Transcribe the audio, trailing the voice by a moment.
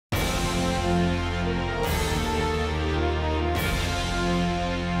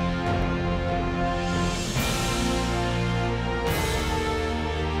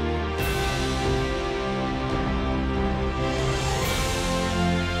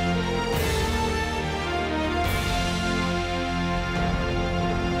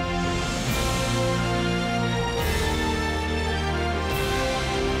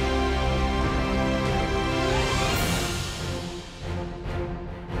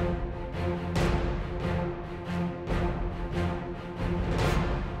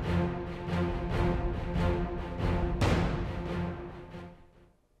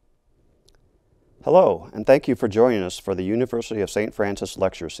Hello, and thank you for joining us for the University of St. Francis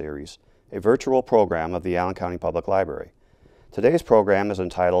Lecture Series, a virtual program of the Allen County Public Library. Today's program is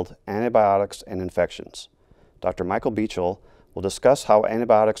entitled Antibiotics and Infections. Dr. Michael Bechill will discuss how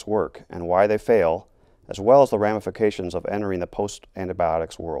antibiotics work and why they fail, as well as the ramifications of entering the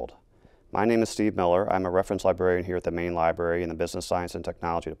post-antibiotics world. My name is Steve Miller. I'm a reference librarian here at the main library in the Business Science and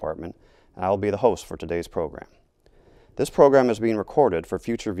Technology Department, and I will be the host for today's program. This program is being recorded for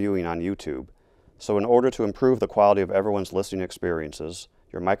future viewing on YouTube, so in order to improve the quality of everyone's listening experiences,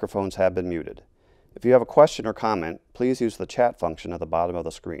 your microphones have been muted. If you have a question or comment, please use the chat function at the bottom of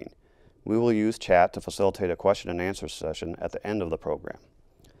the screen. We will use chat to facilitate a question and answer session at the end of the program.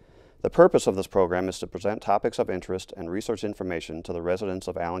 The purpose of this program is to present topics of interest and research information to the residents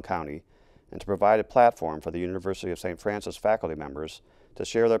of Allen County and to provide a platform for the University of St. Francis faculty members to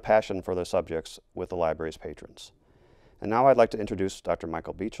share their passion for their subjects with the library's patrons. And now I'd like to introduce Dr.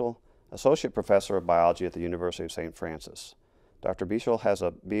 Michael Bechill, Associate Professor of Biology at the University of St. Francis. Dr. Bechill has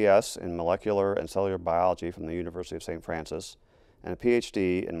a BS in Molecular and Cellular Biology from the University of St. Francis and a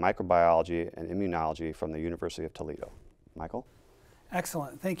PhD in Microbiology and Immunology from the University of Toledo. Michael?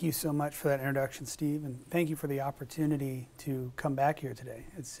 Excellent. Thank you so much for that introduction, Steve, and thank you for the opportunity to come back here today.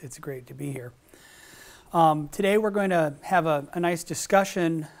 It's great to be here. Today we're going to have a nice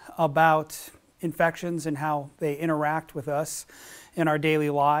discussion about infections and how they interact with us in our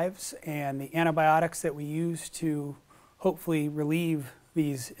daily lives and the antibiotics that we use to hopefully relieve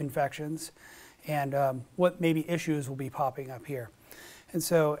these infections and what maybe issues will be popping up here. And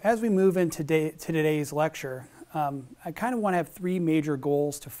so as we move into today's lecture, I kind of want to have three major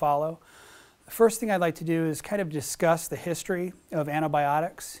goals to follow. The first thing I'd like to do is kind of discuss the history of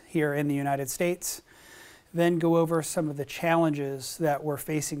antibiotics here in the United States, then go over some of the challenges that we're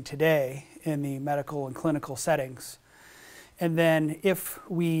facing today in the medical and clinical settings. And then if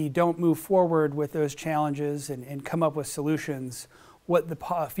we don't move forward with those challenges and come up with solutions, what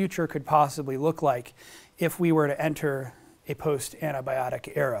the future could possibly look like if we were to enter a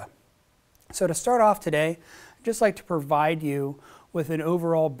post-antibiotic era. So to start off today, I'd just like to provide you with an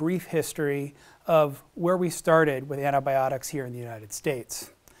overall brief history of where we started with antibiotics here in the United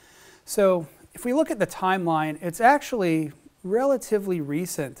States. So if we look at the timeline, it's actually relatively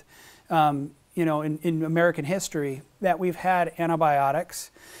recent in American history that we've had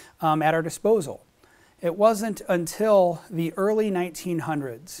antibiotics at our disposal. It wasn't until the early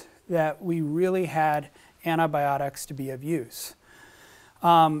 1900s that we really had antibiotics to be of use.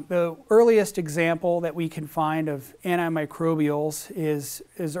 The earliest example that we can find of antimicrobials is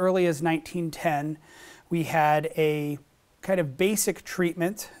as early as 1910. We had a kind of basic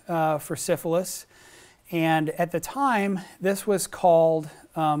treatment for syphilis, and at the time this was called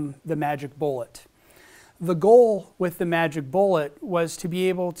the magic bullet. The goal with the magic bullet was to be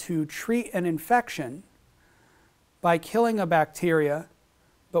able to treat an infection by killing a bacteria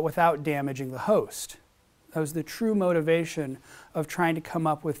but without damaging the host. That was the true motivation of trying to come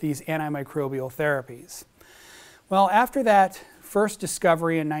up with these antimicrobial therapies. Well, after that first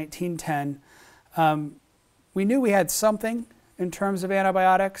discovery in 1910, we knew we had something in terms of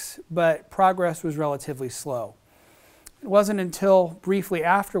antibiotics, but progress was relatively slow. It wasn't until briefly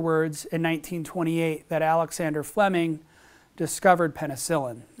afterwards in 1928 that Alexander Fleming discovered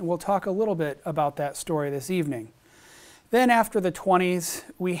penicillin. And we'll talk a little bit about that story this evening. Then after the 20s,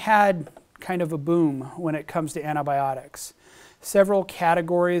 we had kind of a boom when it comes to antibiotics. Several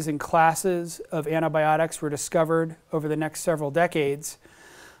categories and classes of antibiotics were discovered over the next several decades.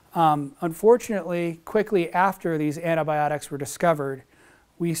 Unfortunately, quickly after these antibiotics were discovered,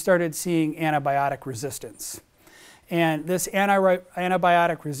 we started seeing antibiotic resistance. And this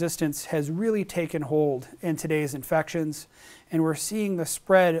antibiotic resistance has really taken hold in today's infections, and we're seeing the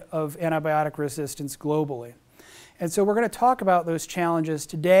spread of antibiotic resistance globally. And so we're going to talk about those challenges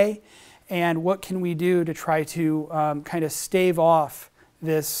today and what can we do to try to kind of stave off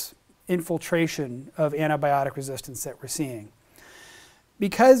this infiltration of antibiotic resistance that we're seeing.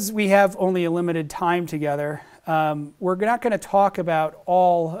 Because we have only a limited time together, we're not going to talk about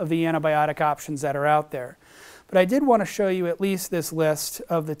all of the antibiotic options that are out there. But I did want to show you at least this list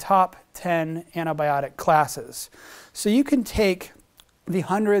of the top 10 antibiotic classes. So you can take the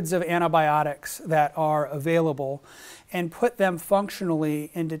hundreds of antibiotics that are available and put them functionally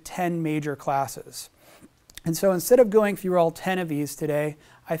into 10 major classes. And so instead of going through all 10 of these today,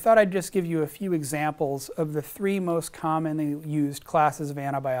 I thought I'd just give you a few examples of the three most commonly used classes of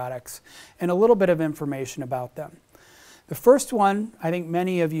antibiotics and a little bit of information about them. The first one, I think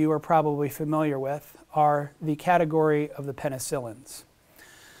many of you are probably familiar with, are the category of the penicillins.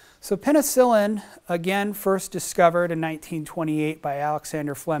 So penicillin, again, first discovered in 1928 by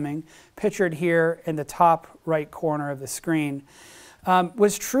Alexander Fleming, pictured here in the top right corner of the screen,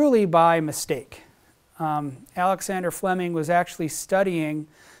 was truly by mistake. Alexander Fleming was actually studying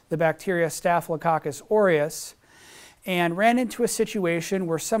the bacteria Staphylococcus aureus and ran into a situation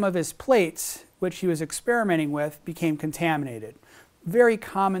where some of his plates, which he was experimenting with, became contaminated. Very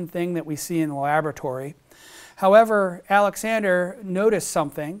common thing that we see in the laboratory. However, Alexander noticed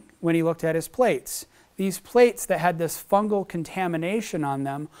something when he looked at his plates. These plates that had this fungal contamination on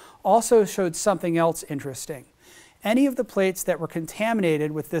them also showed something else interesting. Any of the plates that were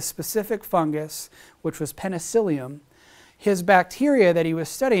contaminated with this specific fungus, which was penicillium, his bacteria that he was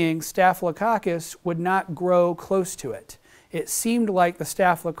studying, Staphylococcus, would not grow close to it. It seemed like the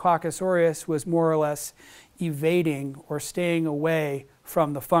Staphylococcus aureus was more or less evading or staying away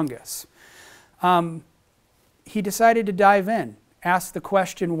from the fungus. He decided to dive in, asked the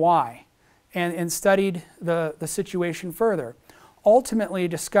question why, and studied the situation further. Ultimately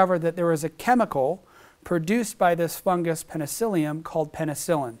discovered that there was a chemical produced by this fungus penicillium called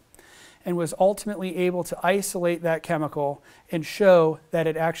penicillin, and was ultimately able to isolate that chemical and show that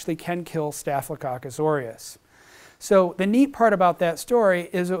it actually can kill Staphylococcus aureus. So the neat part about that story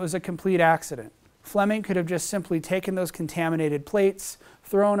is it was a complete accident. Fleming could have just simply taken those contaminated plates,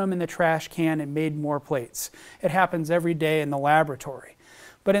 thrown them in the trash can, and made more plates. It happens every day in the laboratory.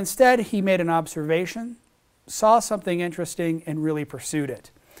 But instead, he made an observation, saw something interesting, and really pursued it.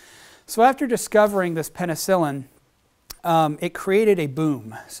 So after discovering this penicillin, it created a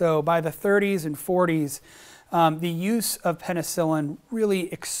boom. So by the 30s and 40s, the use of penicillin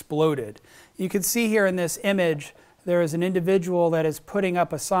really exploded. You can see here in this image, there is an individual that is putting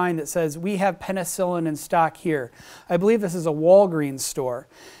up a sign that says, "We have penicillin in stock here." I believe this is a Walgreens store.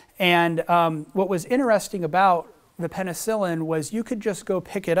 And what was interesting about the penicillin was you could just go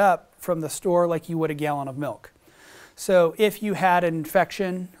pick it up from the store like you would a gallon of milk. So if you had an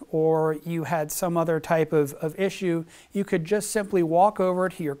infection or you had some other type of issue, you could just simply walk over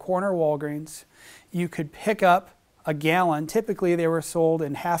to your corner Walgreens. You could pick up a gallon. Typically they were sold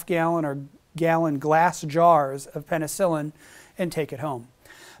in half-gallon or gallon glass jars of penicillin and take it home.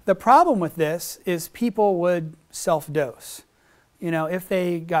 The problem with this is people would self-dose. You know, if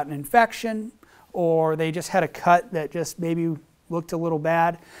they got an infection or they just had a cut that just maybe looked a little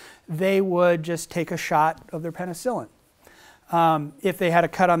bad, they would just take a shot of their penicillin. If they had a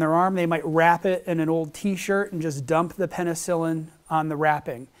cut on their arm, they might wrap it in an old t-shirt and just dump the penicillin on the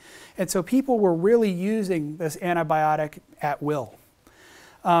wrapping. And so people were really using this antibiotic at will.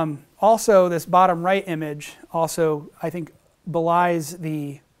 Also, this bottom right image also, I think, belies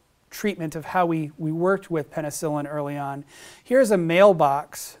the treatment of how we worked with penicillin early on. Here's a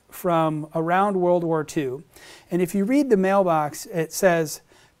mailbox from around World War II. And if you read the mailbox, it says,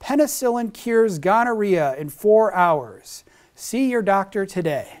 "Penicillin cures gonorrhea in 4 hours. See your doctor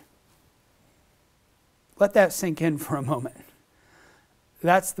today." Let that sink in for a moment.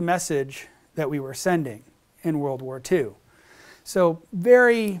 That's the message that we were sending in World War II. So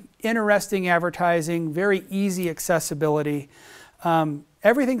very interesting advertising, very easy accessibility.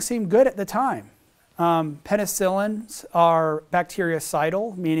 Everything seemed good at the time. Penicillins are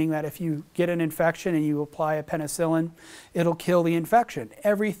bactericidal, meaning that if you get an infection and you apply a penicillin, it'll kill the infection.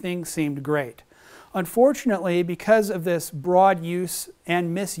 Everything seemed great. Unfortunately, because of this broad use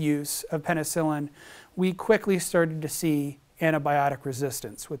and misuse of penicillin, we quickly started to see antibiotic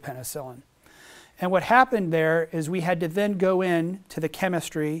resistance with penicillin. And what happened there is we had to then go in to the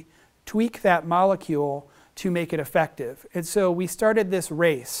chemistry, tweak that molecule to make it effective. And so we started this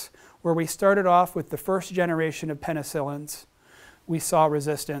race where we started off with the first generation of penicillins, we saw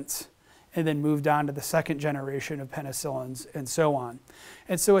resistance, and then moved on to the second generation of penicillins, and so on.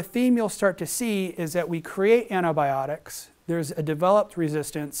 And so a theme you'll start to see is that we create antibiotics, there's a developed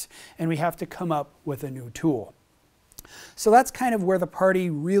resistance, and we have to come up with a new tool. So that's kind of where the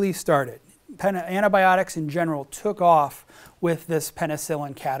party really started. Antibiotics in general took off with this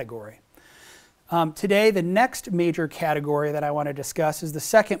penicillin category. Today, the next major category that I want to discuss is the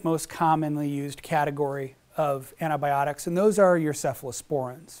second most commonly used category of antibiotics, and those are your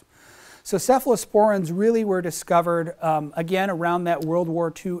cephalosporins. So cephalosporins really were discovered, again, around that World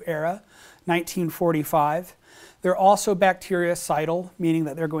War II era, 1945. They're also bactericidal, meaning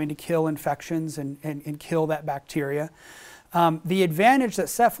that they're going to kill infections and kill that bacteria. The advantage that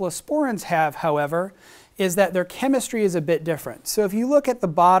cephalosporins have, however, is that their chemistry is a bit different. So if you look at the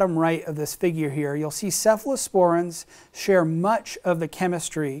bottom right of this figure here, you'll see cephalosporins share much of the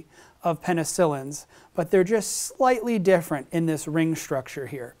chemistry of penicillins, but they're just slightly different in this ring structure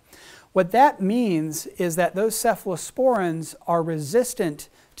here. What that means is that those cephalosporins are resistant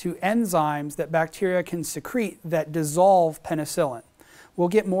to enzymes that bacteria can secrete that dissolve penicillin. We'll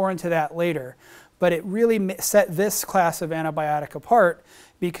get more into that later, but it really set this class of antibiotic apart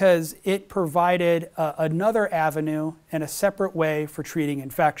because it provided another avenue and a separate way for treating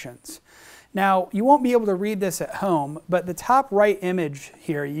infections. Now, you won't be able to read this at home, but the top right image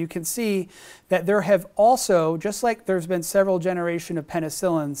here, you can see that there have also, just like there's been several generations of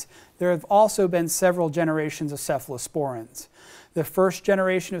penicillins, there have also been several generations of cephalosporins. The first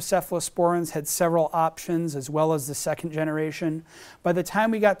generation of cephalosporins had several options, as well as the second generation. By the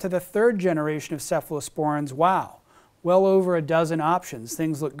time we got to the third generation of cephalosporins, wow, well over a dozen options.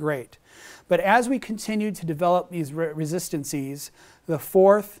 Things look great. But as we continued to develop these resistancies, the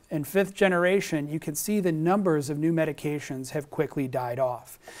fourth and fifth generation, you can see the numbers of new medications have quickly died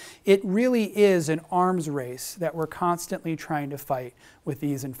off. It really is an arms race that we're constantly trying to fight with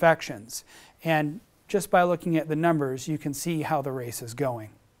these infections. And just by looking at the numbers, you can see how the race is going.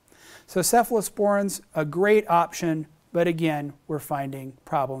 So cephalosporins, a great option, but again, we're finding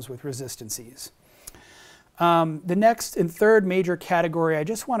problems with resistancies. The next and third major category I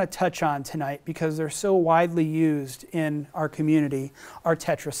just want to touch on tonight because they're so widely used in our community are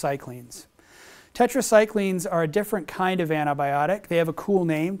tetracyclines. Tetracyclines are a different kind of antibiotic. They have a cool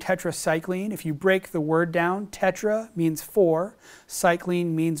name, tetracycline. If you break the word down, tetra means four, cycline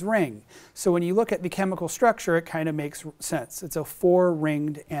means ring. So when you look at the chemical structure, it kind of makes sense. It's a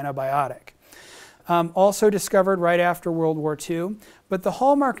four-ringed antibiotic. Also discovered right after World War II. But the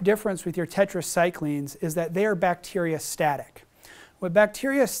hallmark difference with your tetracyclines is that they are bacteriostatic. What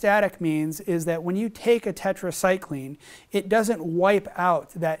bacteriostatic means is that when you take a tetracycline, it doesn't wipe out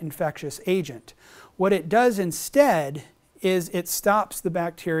that infectious agent. What it does instead is it stops the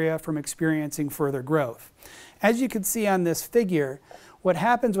bacteria from experiencing further growth. As you can see on this figure, what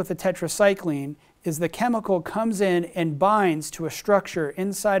happens with a tetracycline is the chemical comes in and binds to a structure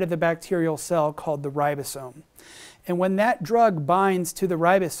inside of the bacterial cell called the ribosome. And when that drug binds to the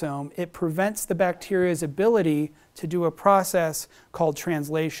ribosome, it prevents the bacteria's ability to do a process called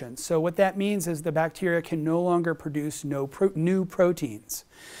translation. So what that means is the bacteria can no longer produce new proteins.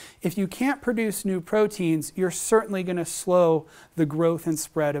 If you can't produce new proteins, you're certainly going to slow the growth and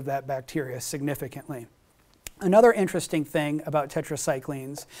spread of that bacteria significantly. Another interesting thing about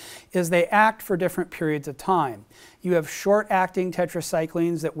tetracyclines is they act for different periods of time. You have short-acting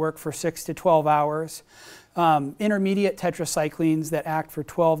tetracyclines that work for 6 to 12 hours, intermediate tetracyclines that act for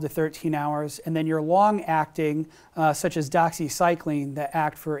 12 to 13 hours, and then your long-acting, such as doxycycline, that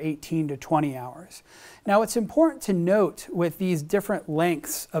act for 18 to 20 hours. Now, it's important to note with these different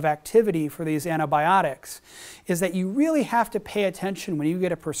lengths of activity for these antibiotics is that you really have to pay attention when you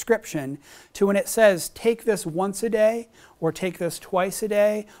get a prescription to when it says take this once a day or take this twice a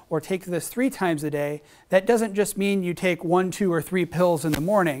day or take this 3 times a day. That doesn't just mean you take 1, 2, or 3 pills in the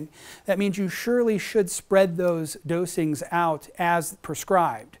morning. That means you surely should spread those dosings out as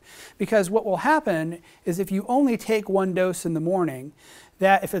prescribed. Because what will happen is if you only take 1 dose in the morning,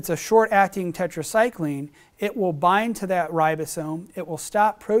 that if it's a short-acting tetracycline, it will bind to that ribosome, it will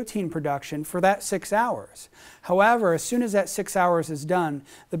stop protein production for that 6 hours. However, as soon as that 6 hours is done,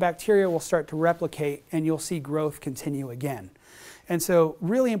 the bacteria will start to replicate and you'll see growth continue again. And so,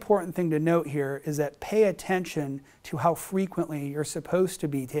 really important thing to note here is that pay attention to how frequently you're supposed to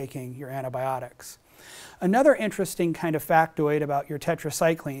be taking your antibiotics. Another interesting kind of factoid about your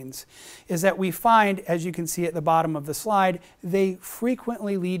tetracyclines is that we find, as you can see at the bottom of the slide, they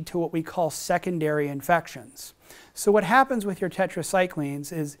frequently lead to what we call secondary infections. So what happens with your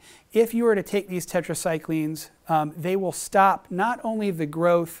tetracyclines is if you were to take these tetracyclines, they will stop not only the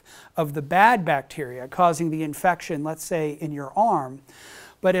growth of the bad bacteria causing the infection, let's say in your arm,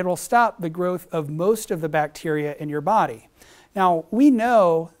 but it will stop the growth of most of the bacteria in your body. Now, we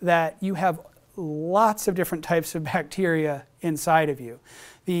know that you have lots of different types of bacteria inside of you.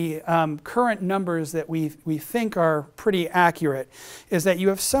 The current numbers that we think are pretty accurate is that you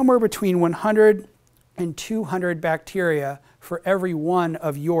have somewhere between 100 and 200 bacteria for every one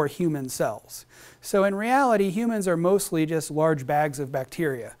of your human cells. So in reality, humans are mostly just large bags of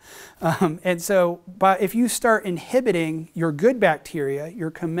bacteria. And so if you start inhibiting your good bacteria,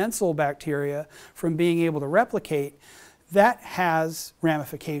 your commensal bacteria, from being able to replicate, that has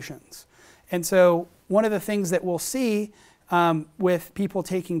ramifications. And so one of the things that we'll see with people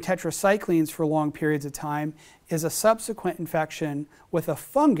taking tetracyclines for long periods of time is a subsequent infection with a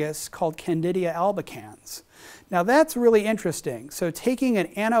fungus called Candida albicans. Now that's really interesting. So taking an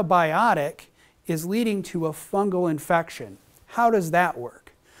antibiotic is leading to a fungal infection. How does that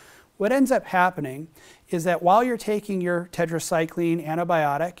work? What ends up happening is that while you're taking your tetracycline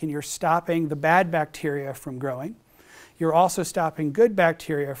antibiotic and you're stopping the bad bacteria from growing, you're also stopping good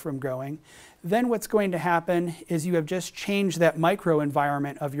bacteria from growing, then what's going to happen is you have just changed that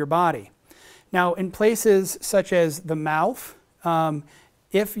microenvironment of your body. Now, in places such as the mouth,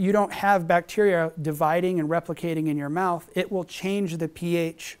 if you don't have bacteria dividing and replicating in your mouth, it will change the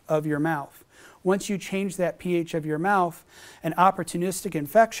pH of your mouth. Once you change that pH of your mouth, an opportunistic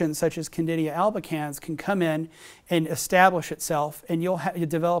infection such as Candida albicans can come in and establish itself, and you'll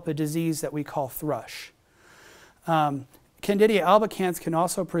develop a disease that we call thrush. Candida albicans can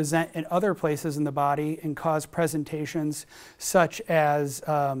also present in other places in the body and cause presentations such as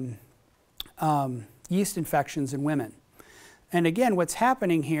yeast infections in women. And again, what's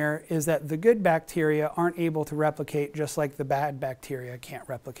happening here is that the good bacteria aren't able to replicate just like the bad bacteria can't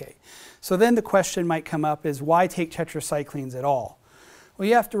replicate. So then the question might come up is, why take tetracyclines at all? Well,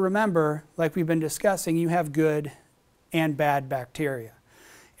 you have to remember, like we've been discussing, you have good and bad bacteria.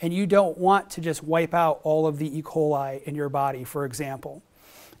 And you don't want to just wipe out all of the E. coli in your body, for example.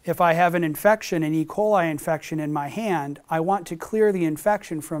 If I have an infection, an E. coli infection in my hand, I want to clear the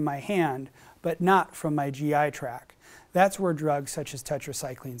infection from my hand, but not from my GI tract. That's where drugs such as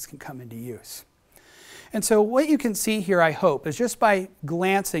tetracyclines can come into use. And so what you can see here, I hope, is just by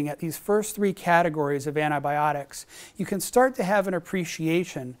glancing at these first three categories of antibiotics, you can start to have an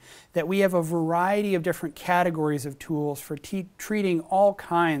appreciation that we have a variety of different categories of tools for treating all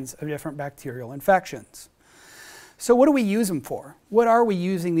kinds of different bacterial infections. So what do we use them for? What are we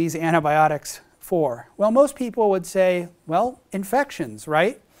using these antibiotics for? Well, most people would say, well, infections,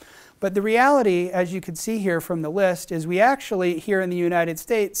 right? But the reality, as you can see here from the list, is we actually, here in the United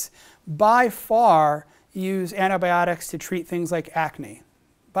States, by far use antibiotics to treat things like acne.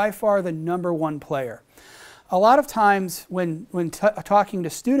 By far the #1 player. A lot of times when talking to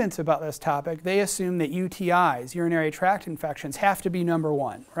students about this topic, they assume that UTIs, urinary tract infections, have to be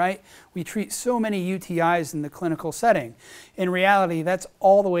 #1, right? We treat so many UTIs in the clinical setting. In reality, that's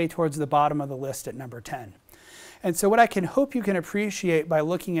all the way towards the bottom of the list at number 10. And so what I can hope you can appreciate by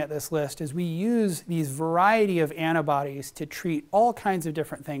looking at this list is we use these variety of antibodies to treat all kinds of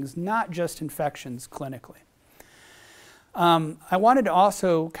different things, not just infections clinically. I wanted to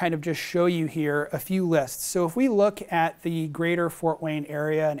also kind of just show you here a few lists. So if we look at the greater Fort Wayne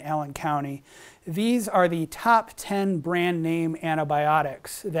area in Allen County, these are the top 10 brand name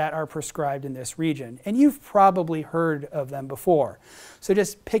antibiotics that are prescribed in this region. And you've probably heard of them before. So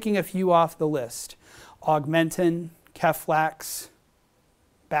just picking a few off the list. Augmentin, Keflax,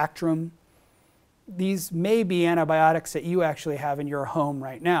 Bactrim. These may be antibiotics that you actually have in your home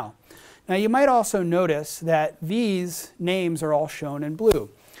right now. Now you might also notice that these names are all shown in blue.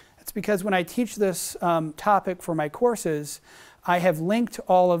 That's because when I teach this topic for my courses, I have linked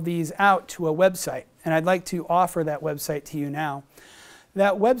all of these out to a website, and I'd like to offer that website to you now.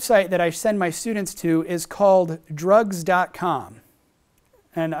 That website that I send my students to is called drugs.com.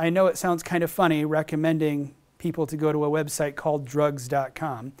 And I know it sounds kind of funny recommending people to go to a website called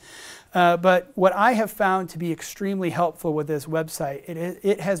drugs.com. But what I have found to be extremely helpful with this website,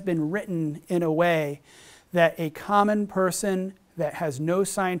 it has been written in a way that a common person that has no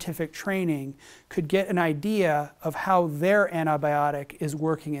scientific training could get an idea of how their antibiotic is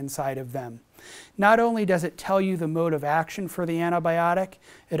working inside of them. Not only does it tell you the mode of action for the antibiotic,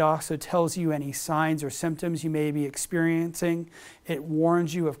 it also tells you any signs or symptoms you may be experiencing. It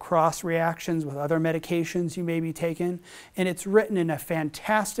warns you of cross reactions with other medications you may be taking. And it's written in a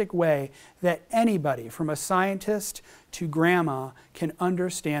fantastic way that anybody, from a scientist to grandma, can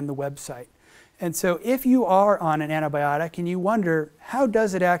understand the website. And so if you are on an antibiotic and you wonder, how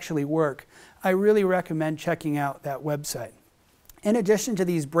does it actually work? I really recommend checking out that website. In addition to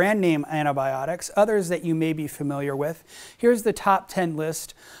these brand name antibiotics, others that you may be familiar with, here's the top 10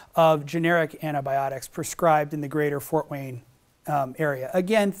 list of generic antibiotics prescribed in the greater Fort Wayne area.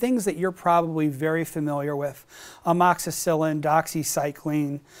 Again, things that you're probably very familiar with: amoxicillin,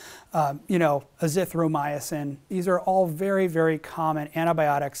 doxycycline, azithromycin. These are all very, very common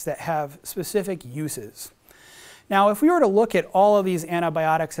antibiotics that have specific uses. Now, if we were to look at all of these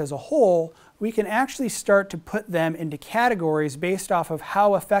antibiotics as a whole, we can actually start to put them into categories based off of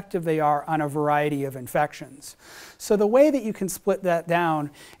how effective they are on a variety of infections. So the way that you can split that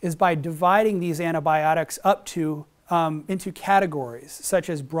down is by dividing these antibiotics up into categories, such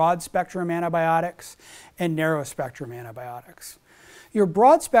as broad spectrum antibiotics and narrow spectrum antibiotics. Your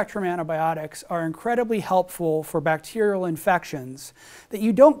broad-spectrum antibiotics are incredibly helpful for bacterial infections that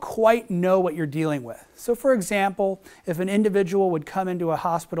you don't quite know what you're dealing with. So for example, if an individual would come into a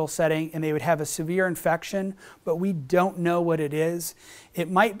hospital setting and they would have a severe infection, but we don't know what it is, it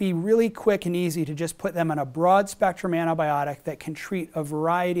might be really quick and easy to just put them on a broad-spectrum antibiotic that can treat a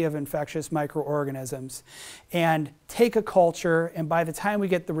variety of infectious microorganisms and take a culture, and by the time we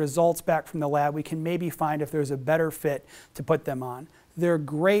get the results back from the lab, we can maybe find if there's a better fit to put them on. They're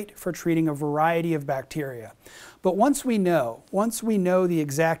great for treating a variety of bacteria. But once we know the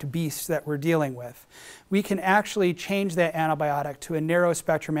exact beast that we're dealing with, we can actually change that antibiotic to a narrow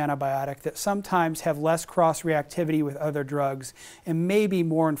spectrum antibiotic that sometimes have less cross-reactivity with other drugs and may be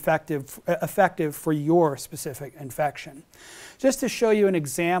more effective for your specific infection. Just to show you an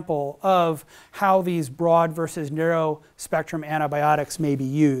example of how these broad versus narrow spectrum antibiotics may be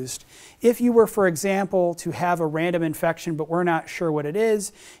used. If you were, for example, to have a random infection but we're not sure what it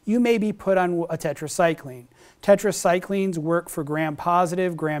is, you may be put on a tetracycline. Tetracyclines work for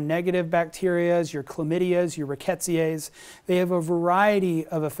gram-positive, gram-negative bacteria, your chlamydias, your rickettsias. They have a variety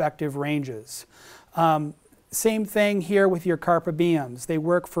of effective ranges. Same thing here with your carbapenems. They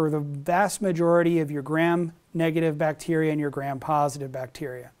work for the vast majority of your gram-negative bacteria and your gram-positive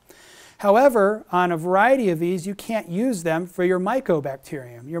bacteria. However, on a variety of these, you can't use them for your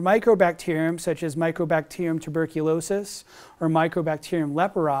mycobacterium. Your mycobacterium, such as Mycobacterium tuberculosis or Mycobacterium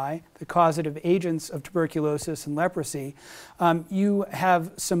leprae, the causative agents of tuberculosis and leprosy, you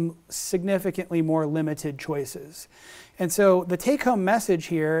have some significantly more limited choices. And so the take-home message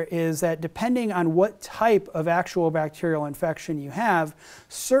here is that depending on what type of actual bacterial infection you have,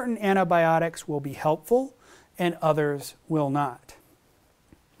 certain antibiotics will be helpful and others will not.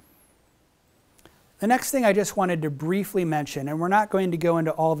 The next thing I just wanted to briefly mention, and we're not going to go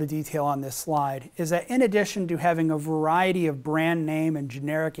into all the detail on this slide, is that in addition to having a variety of brand name and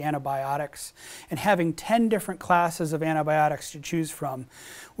generic antibiotics and having 10 different classes of antibiotics to choose from,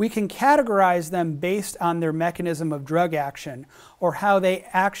 we can categorize them based on their mechanism of drug action or how they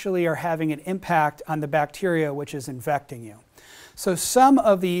actually are having an impact on the bacteria which is infecting you. So some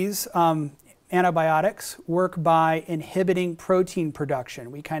of these antibiotics work by inhibiting protein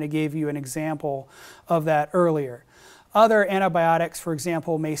production. We kind of gave you an example of that earlier. Other antibiotics, for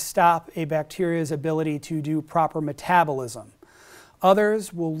example, may stop a bacteria's ability to do proper metabolism.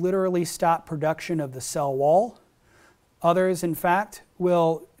 Others will literally stop production of the cell wall. Others, in fact,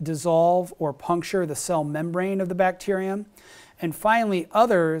 will dissolve or puncture the cell membrane of the bacterium. And finally,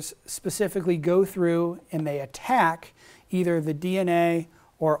 others specifically go through and they attack either the DNA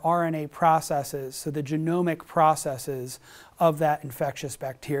or RNA processes, so the genomic processes of that infectious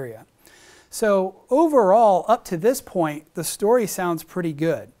bacteria. So overall, up to this point, the story sounds pretty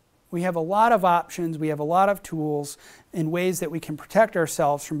good. We have a lot of options, we have a lot of tools in ways that we can protect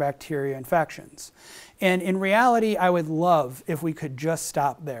ourselves from bacteria infections. And in reality, I would love if we could just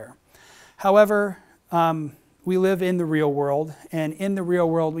stop there. However, we live in the real world, and in the real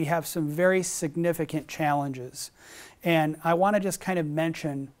world we have some very significant challenges. And I want to just kind of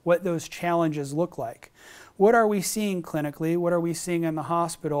mention what those challenges look like. What are we seeing clinically? What are we seeing in the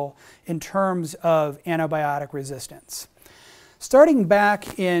hospital in terms of antibiotic resistance? Starting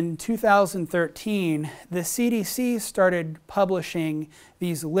back in 2013, the CDC started publishing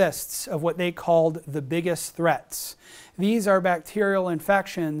these lists of what they called the biggest threats. These are bacterial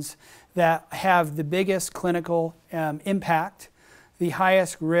infections that have the biggest clinical impact, the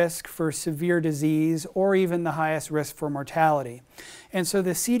highest risk for severe disease, or even the highest risk for mortality. And so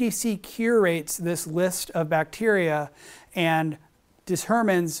the CDC curates this list of bacteria and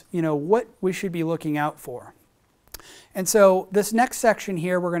determines, what we should be looking out for. And so this next section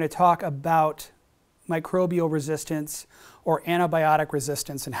here, we're going to talk about microbial resistance or antibiotic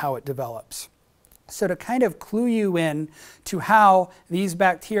resistance and how it develops. So to kind of clue you in to how these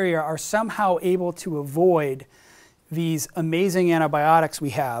bacteria are somehow able to avoid these amazing antibiotics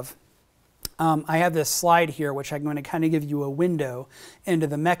we have, I have this slide here which I'm going to kind of give you a window into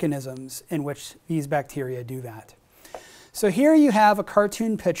the mechanisms in which these bacteria do that. So here you have a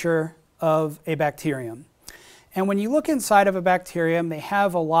cartoon picture of a bacterium. And when you look inside of a bacterium, they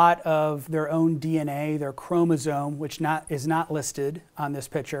have a lot of their own DNA, their chromosome, which is not listed on this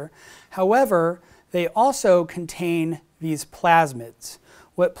picture. However, they also contain these plasmids.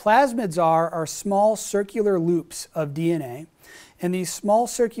 What plasmids are small circular loops of DNA, and these small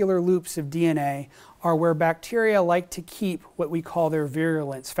circular loops of DNA are where bacteria like to keep what we call their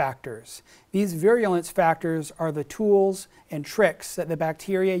virulence factors. These virulence factors are the tools and tricks that the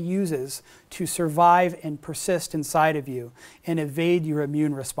bacteria uses to survive and persist inside of you and evade your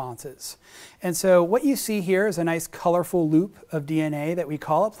immune responses. And so what you see here is a nice colorful loop of DNA that we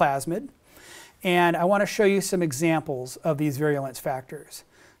call a plasmid. And I want to show you some examples of these virulence factors.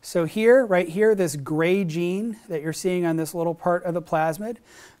 So here, right here, this gray gene that you're seeing on this little part of the plasmid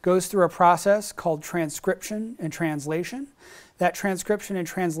goes through a process called transcription and translation. That transcription and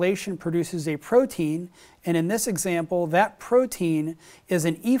translation produces a protein, and in this example, that protein is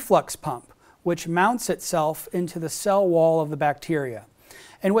an efflux pump, which mounts itself into the cell wall of the bacteria.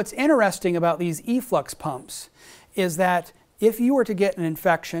 And what's interesting about these efflux pumps is that if you were to get an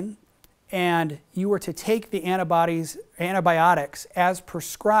infection and you were to take the antibiotics as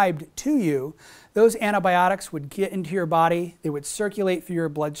prescribed to you, those antibiotics would get into your body, they would circulate through your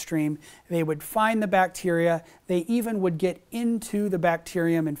bloodstream, they would find the bacteria, they even would get into the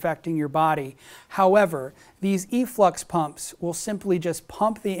bacterium infecting your body. However, these efflux pumps will simply just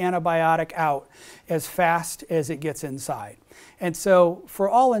pump the antibiotic out as fast as it gets inside. And so, for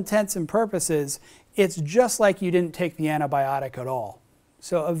all intents and purposes, it's just like you didn't take the antibiotic at all.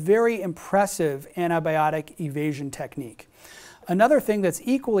 So a very impressive antibiotic evasion technique. Another thing that's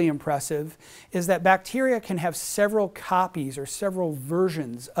equally impressive is that bacteria can have several copies or several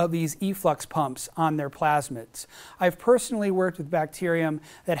versions of these efflux pumps on their plasmids. I've personally worked with bacterium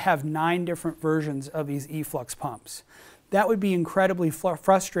that have 9 different versions of these efflux pumps. That would be incredibly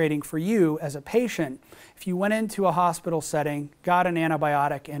frustrating for you as a patient if you went into a hospital setting, got an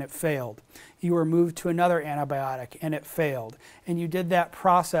antibiotic, and it failed. You were moved to another antibiotic, and it failed. And you did that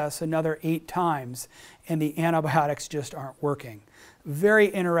process another 8 times, and the antibiotics just aren't working. Very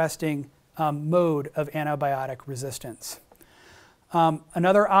interesting mode of antibiotic resistance.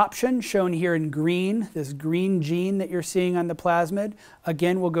 Another option shown here in green, this green gene that you're seeing on the plasmid,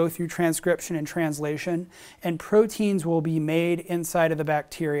 again will go through transcription and translation, and proteins will be made inside of the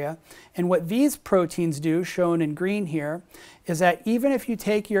bacteria. And what these proteins do, shown in green here, is that even if you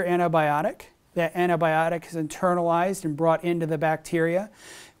take your antibiotic, that antibiotic is internalized and brought into the bacteria,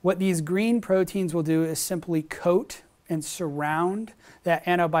 what these green proteins will do is simply coat and surround that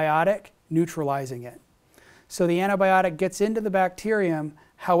antibiotic, neutralizing it. So the antibiotic gets into the bacterium,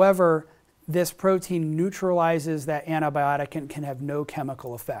 however, this protein neutralizes that antibiotic and can have no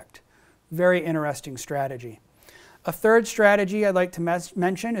chemical effect. Very interesting strategy. A third strategy I'd like to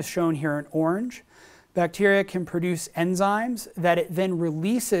mention is shown here in orange. Bacteria can produce enzymes that it then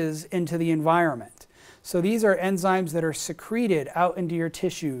releases into the environment. So these are enzymes that are secreted out into your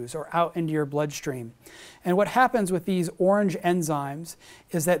tissues or out into your bloodstream. And what happens with these orange enzymes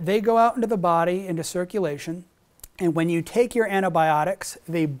is that they go out into the body, into circulation, and when you take your antibiotics,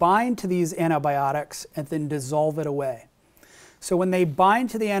 they bind to these antibiotics and then dissolve it away. So when they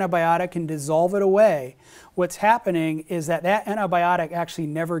bind to the antibiotic and dissolve it away, what's happening is that that antibiotic actually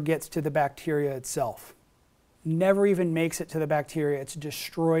never gets to the bacteria itself. Never even makes it to the bacteria. It's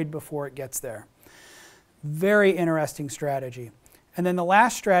destroyed before it gets there. Very interesting strategy. And then the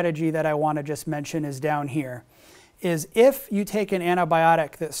last strategy that I want to just mention is down here, is if you take an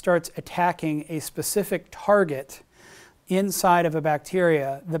antibiotic that starts attacking a specific target inside of a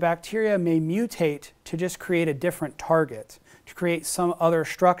bacteria, the bacteria may mutate to just create a different target, to create some other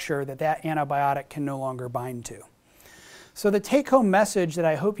structure that that antibiotic can no longer bind to. So the take-home message that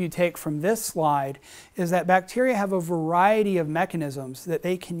I hope you take from this slide is that bacteria have a variety of mechanisms that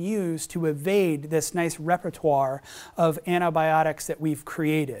they can use to evade this nice repertoire of antibiotics that we've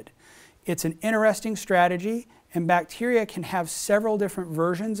created. It's an interesting strategy, and bacteria can have several different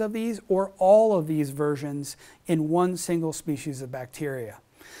versions of these or all of these versions in one single species of bacteria.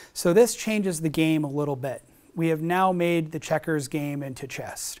 So this changes the game a little bit. We have now made the checkers game into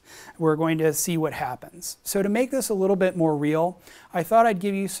chess. We're going to see what happens. So to make this a little bit more real, I thought I'd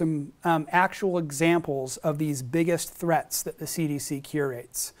give you some actual examples of these biggest threats that the CDC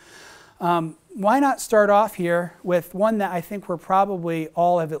curates. Why not start off here with one that I think we're probably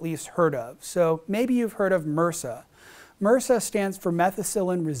all have at least heard of. So maybe you've heard of MRSA. MRSA stands for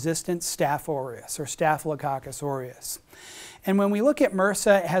methicillin-resistant Staph aureus, or Staphylococcus aureus. And when we look at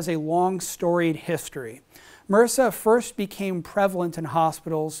MRSA, it has a long storied history. MRSA first became prevalent in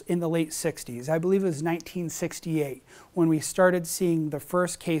hospitals in the late 60s. I believe it was 1968 when we started seeing the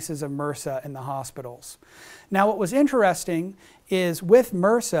first cases of MRSA in the hospitals. Now what was interesting is with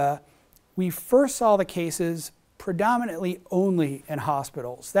MRSA, we first saw the cases predominantly only in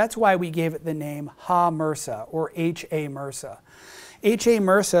hospitals. That's why we gave it the name HA-MRSA or HA-MRSA.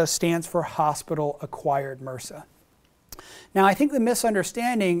 HA-MRSA stands for hospital-acquired MRSA. Now, I think the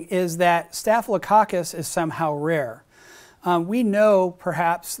misunderstanding is that Staphylococcus is somehow rare. We know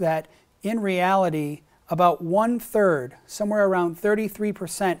perhaps that in reality, about 1/3, somewhere around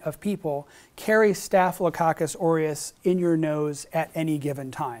 33% of people carry Staphylococcus aureus in your nose at any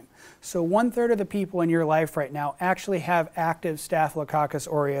given time. So 1/3 of the people in your life right now actually have active Staphylococcus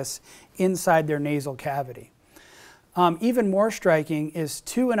aureus inside their nasal cavity. Even more striking is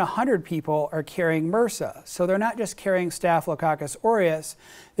 2 in 100 people are carrying MRSA. So they're not just carrying Staphylococcus aureus,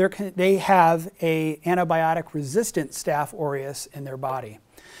 they have an antibiotic-resistant Staph aureus in their body.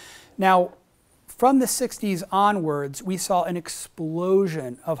 Now, from the 60s onwards, we saw an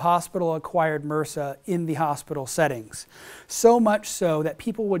explosion of hospital-acquired MRSA in the hospital settings. So much so that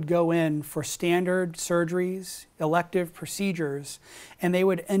people would go in for standard surgeries, elective procedures, and they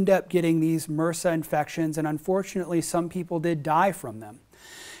would end up getting these MRSA infections, and unfortunately some people did die from them.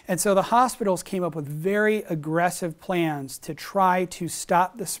 And so the hospitals came up with very aggressive plans to try to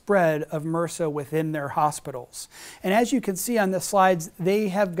stop the spread of MRSA within their hospitals. And as you can see on the slides, they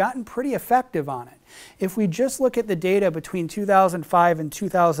have gotten pretty effective on it. If we just look at the data between 2005 and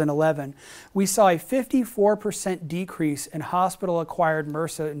 2011, we saw a 54% decrease in hospital-acquired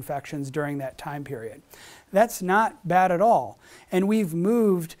MRSA infections during that time period. That's not bad at all. And we've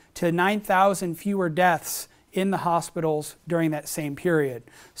moved to 9,000 fewer deaths in the hospitals during that same period.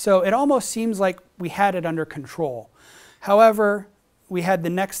 So it almost seems like we had it under control. However, we had the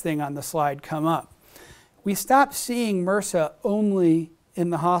next thing on the slide come up. We stopped seeing MRSA only in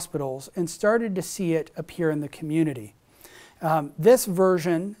the hospitals and started to see it appear in the community. This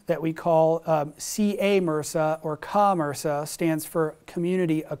version that we call CA MRSA or CA MRSA stands for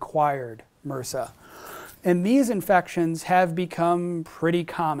Community Acquired MRSA. And these infections have become pretty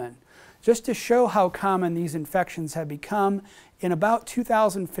common. Just to show how common these infections have become, in about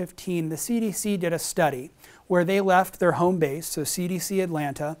 2015, the CDC did a study where they left their home base, so CDC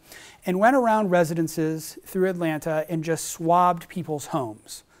Atlanta, and went around residences through Atlanta and just swabbed people's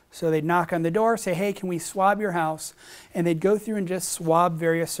homes. So they'd knock on the door, say, hey, can we swab your house? And they'd go through and just swab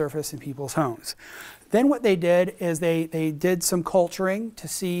various surfaces in people's homes. Then what they did is they did some culturing to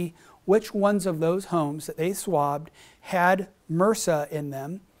see which ones of those homes that they swabbed had MRSA in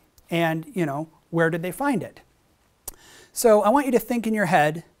them. And, where did they find it? So I want you to think in your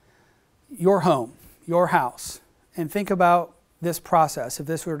head, your home, your house, and think about this process if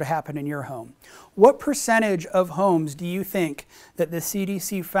this were to happen in your home. What percentage of homes do you think that the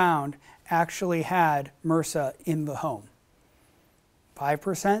CDC found actually had MRSA in the home?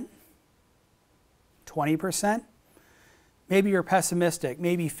 5%? 20%? Maybe you're pessimistic.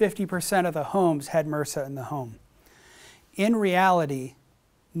 Maybe 50% of the homes had MRSA in the home. In reality,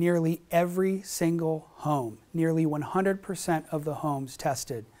 nearly every single home, nearly 100% of the homes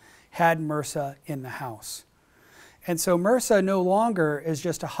tested had MRSA in the house. And so MRSA no longer is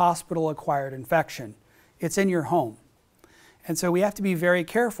just a hospital-acquired infection. It's in your home. And so we have to be very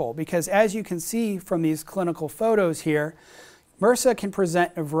careful because as you can see from these clinical photos here, MRSA can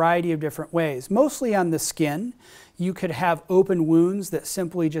present in a variety of different ways, mostly on the skin. You could have open wounds that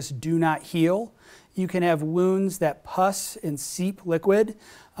simply just do not heal. You can have wounds that pus and seep liquid.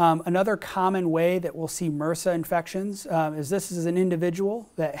 Another common way that we'll see MRSA infections is this is an individual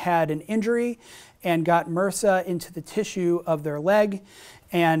that had an injury and got MRSA into the tissue of their leg.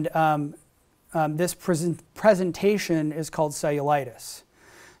 And this presentation is called cellulitis.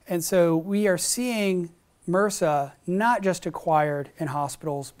 And so we are seeing MRSA not just acquired in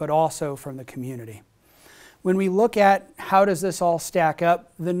hospitals, but also from the community. When we look at how does this all stack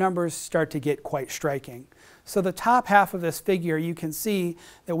up, the numbers start to get quite striking. So the top half of this figure, you can see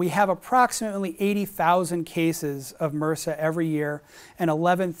that we have approximately 80,000 cases of MRSA every year and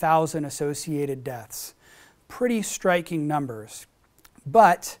 11,000 associated deaths. Pretty striking numbers.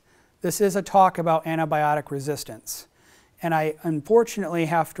 But this is a talk about antibiotic resistance. And I unfortunately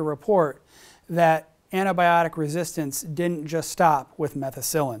have to report that antibiotic resistance didn't just stop with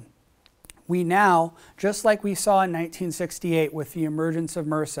methicillin. We now, just like we saw in 1968 with the emergence of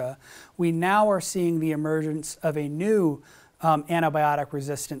MRSA, we now are seeing the emergence of a new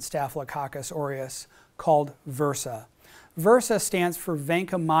antibiotic-resistant Staphylococcus aureus called VRSA. VRSA stands for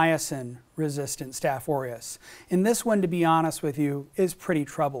vancomycin-resistant Staph aureus. And this one, to be honest with you, is pretty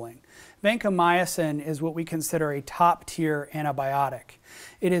troubling. Vancomycin is what we consider a top-tier antibiotic.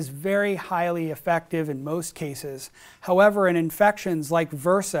 It is very highly effective in most cases. However, in infections like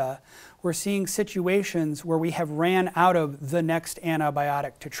VRSA, we're seeing situations where we have ran out of the next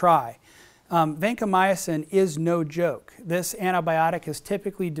antibiotic to try. Vancomycin is no joke. This antibiotic is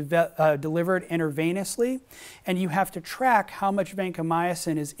typically delivered intravenously, and you have to track how much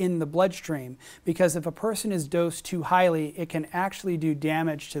vancomycin is in the bloodstream, because if a person is dosed too highly, it can actually do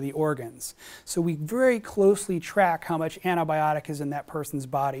damage to the organs. So we very closely track how much antibiotic is in that person's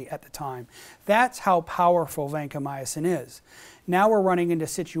body at the time. That's how powerful vancomycin is. Now we're running into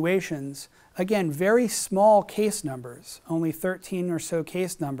situations, again, very small case numbers, only 13 or so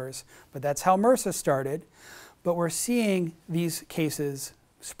case numbers, but that's how MRSA started. But we're seeing these cases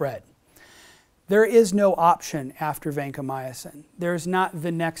spread. There is no option after vancomycin. There's not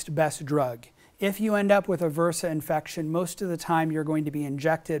the next best drug. If you end up with a MRSA infection, most of the time you're going to be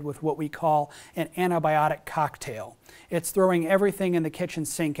injected with what we call an antibiotic cocktail. It's throwing everything in the kitchen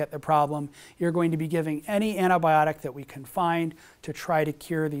sink at the problem. You're going to be giving any antibiotic that we can find to try to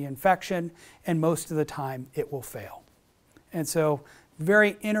cure the infection, and most of the time it will fail. And so,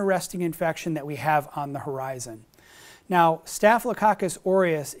 very interesting infection that we have on the horizon. Now, Staphylococcus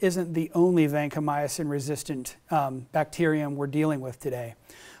aureus isn't the only vancomycin-resistant bacterium we're dealing with today.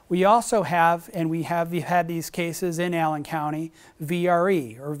 We also have, and we have had these cases in Allen County,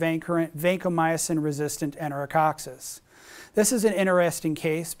 VRE, or vancomycin-resistant enterococcus. This is an interesting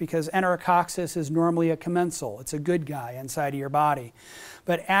case because enterococcus is normally a commensal. It's a good guy inside of your body.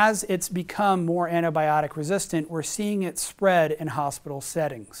 But as it's become more antibiotic resistant, we're seeing it spread in hospital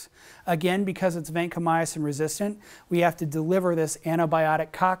settings. Again, because it's vancomycin resistant, we have to deliver this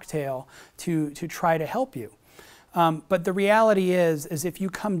antibiotic cocktail to try to help you. But the reality is if you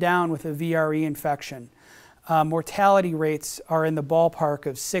come down with a VRE infection, mortality rates are in the ballpark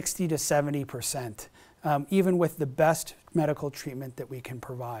of 60 to 70%, even with the best medical treatment that we can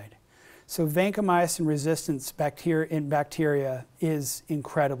provide. So vancomycin resistance in bacteria is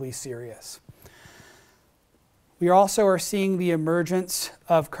incredibly serious. We also are seeing the emergence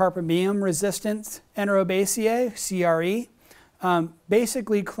of carbapenem-resistant Enterobaceae, CRE.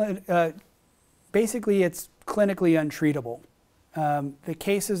 Basically, it's clinically untreatable. The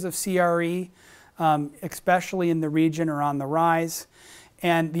cases of CRE, especially in the region, are on the rise.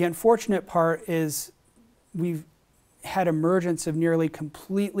 And the unfortunate part is we've had emergence of nearly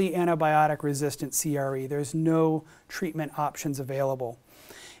completely antibiotic-resistant CRE. There's no treatment options available.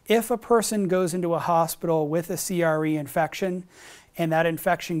 If a person goes into a hospital with a CRE infection and that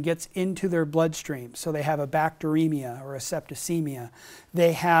infection gets into their bloodstream, so they have a bacteremia or a septicemia,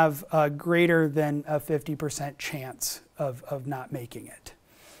 they have a greater than a 50% chance of not making it.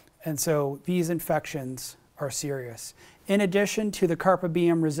 And so these infections are serious. In addition to the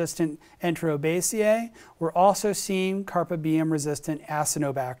carbapenem-resistant Enterobaceae, we're also seeing carbapenem-resistant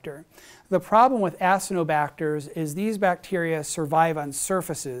Acinetobacter. The problem with Acinetobacters is these bacteria survive on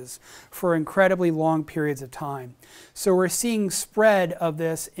surfaces for incredibly long periods of time. So we're seeing spread of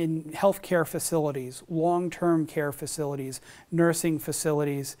this in healthcare facilities, long-term care facilities, nursing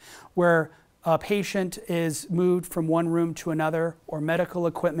facilities, where a patient is moved from one room to another, or medical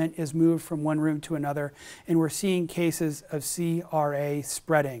equipment is moved from one room to another, and we're seeing cases of CRA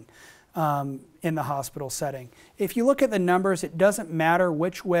spreading in the hospital setting. If you look at the numbers, it doesn't matter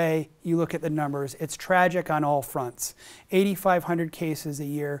which way you look at the numbers. It's tragic on all fronts. 8,500 cases a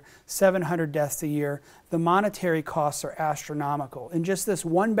year, 700 deaths a year. The monetary costs are astronomical. In just this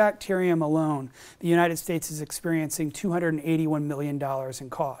one bacterium alone, the United States is experiencing $281 million in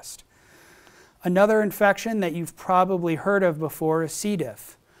cost. Another infection that you've probably heard of before is C.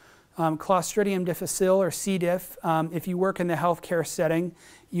 diff. Clostridium difficile, or C. diff. If you work in the healthcare setting,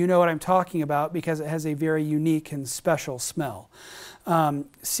 you know what I'm talking about because it has a very unique and special smell.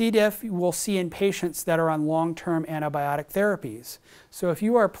 C. diff we'll see in patients that are on long-term antibiotic therapies. So if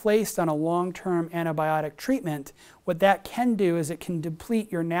you are placed on a long-term antibiotic treatment, what that can do is it can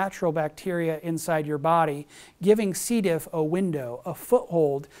deplete your natural bacteria inside your body, giving C. diff a window, a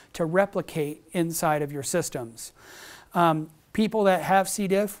foothold to replicate inside of your systems. People that have C.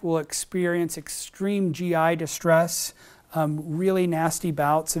 diff will experience extreme GI distress, really nasty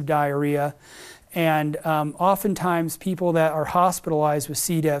bouts of diarrhea, and oftentimes people that are hospitalized with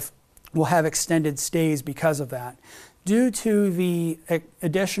C. diff will have extended stays because of that. Due to the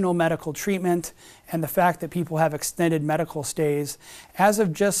additional medical treatment and the fact that people have extended medical stays, as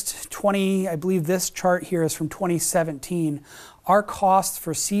of just I believe this chart here is from 2017, our costs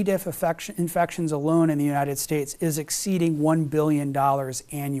for C. diff infections alone in the United States is exceeding $1 billion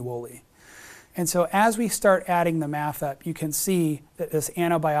annually. And so as we start adding the math up, you can see that this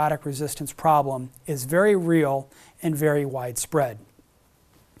antibiotic resistance problem is very real and very widespread.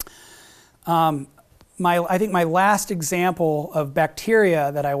 I think my last example of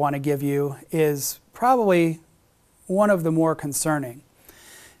bacteria that I want to give you is probably one of the more concerning.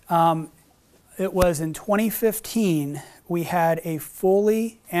 it was in 2015 we had a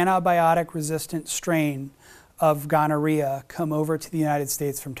fully antibiotic-resistant strain of gonorrhea come over to the United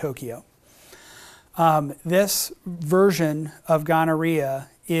States from Tokyo. This version of gonorrhea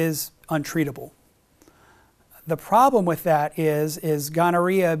is untreatable. The problem with that is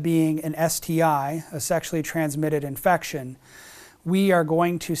gonorrhea being an STI, a sexually transmitted infection, we are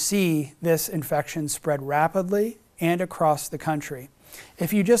going to see this infection spread rapidly and across the country.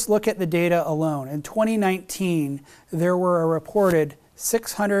 If you just look at the data alone, in 2019, there were a reported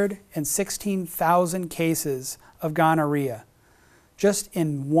 616,000 cases of gonorrhea just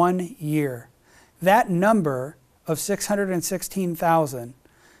in 1 year. That number of 616,000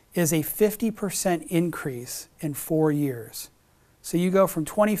 is a 50% increase in 4 years. So you go from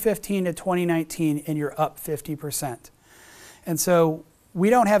 2015 to 2019 and you're up 50%. And so we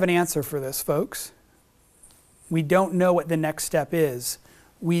don't have an answer for this, folks. We don't know what the next step is.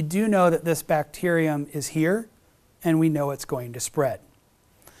 We do know that this bacterium is here and we know it's going to spread.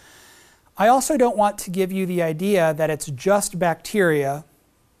 I also don't want to give you the idea that it's just bacteria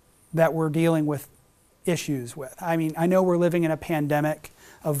that we're dealing with issues with. I mean, I know we're living in a pandemic,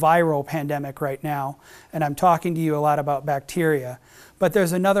 a viral pandemic right now, and I'm talking to you a lot about bacteria, but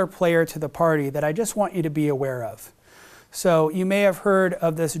there's another player to the party that I just want you to be aware of. So you may have heard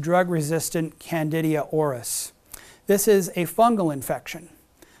of this drug-resistant Candida auris. This is a fungal infection.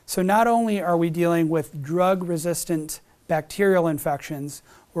 So not only are we dealing with drug-resistant bacterial infections,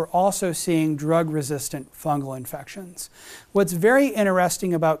 we're also seeing drug-resistant fungal infections. What's very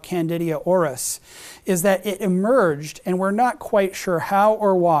interesting about Candida auris is that it emerged, and we're not quite sure how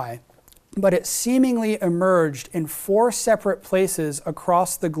or why, but it seemingly emerged in 4 separate places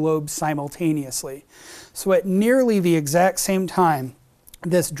across the globe simultaneously. So at nearly the exact same time,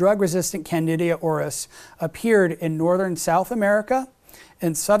 this drug-resistant Candida auris appeared in northern South America,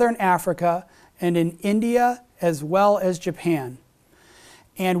 in southern Africa, and in India, as well as Japan.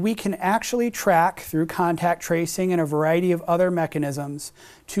 And we can actually track through contact tracing and a variety of other mechanisms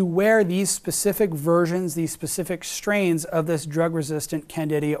to where these specific versions, these specific strains of this drug-resistant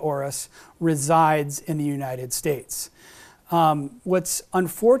Candida auris resides in the United States. What's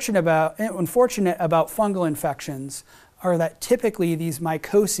unfortunate about fungal infections are that typically these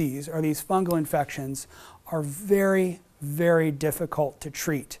mycoses, or these fungal infections, are very, very difficult to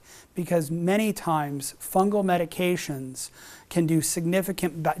treat because many times fungal medications can do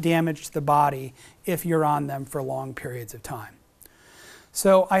significant damage to the body if you're on them for long periods of time.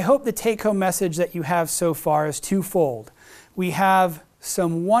 So I hope the take-home message that you have so far is twofold. We have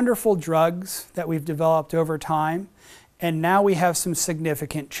some wonderful drugs that we've developed over time, and now we have some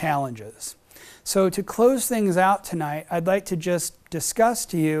significant challenges. So to close things out tonight, I'd like to just discuss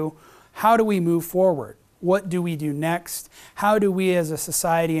to you, how do we move forward? What do we do next? How do we as a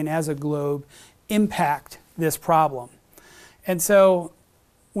society and as a globe impact this problem? And so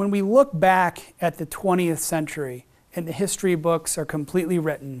when we look back at the 20th century, and the history books are completely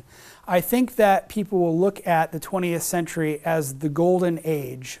written, I think that people will look at the 20th century as the golden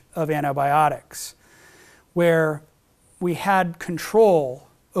age of antibiotics, where we had control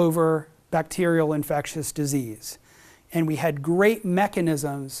over bacterial infectious disease. And we had great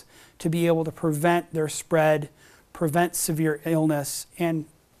mechanisms to be able to prevent their spread, prevent severe illness, and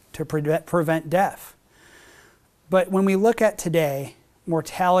to prevent death. But when we look at today,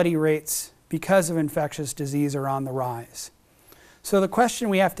 mortality rates because of infectious disease are on the rise. So the question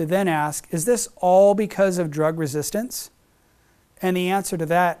we have to then ask, is this all because of drug resistance? And the answer to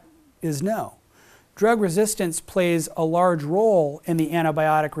that is no. Drug resistance plays a large role in the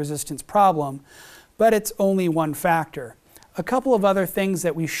antibiotic resistance problem, but it's only one factor. A couple of other things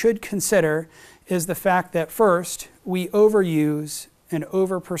that we should consider is the fact that first, we overuse and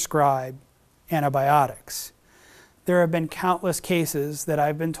overprescribe antibiotics. There have been countless cases that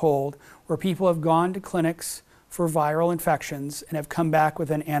I've been told where people have gone to clinics for viral infections and have come back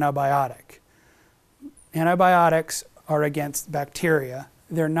with an antibiotic. Antibiotics are against bacteria.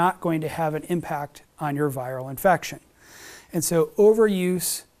 They're not going to have an impact on your viral infection. And so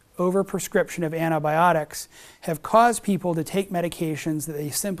overuse, overprescription of antibiotics have caused people to take medications that they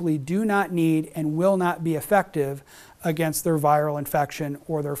simply do not need and will not be effective against their viral infection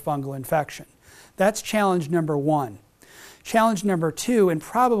or their fungal infection. That's challenge number one. Challenge number two, and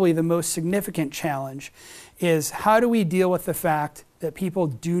probably the most significant challenge, is how do we deal with the fact that people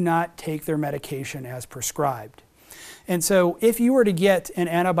do not take their medication as prescribed? And so if you were to get an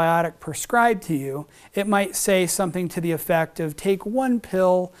antibiotic prescribed to you, it might say something to the effect of take 1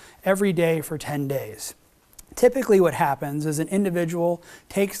 pill every day for 10 days. Typically what happens is an individual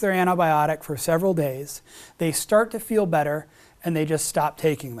takes their antibiotic for several days, they start to feel better, and they just stop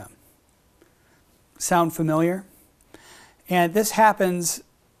taking them. sound familiar? And this happens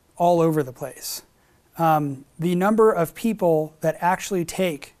all over the place. The number of people that actually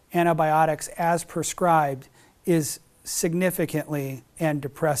take antibiotics as prescribed is significantly and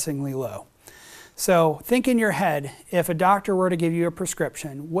depressingly low. So think in your head, if a doctor were to give you a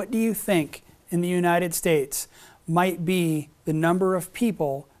prescription, what do you think in the United States might be the number of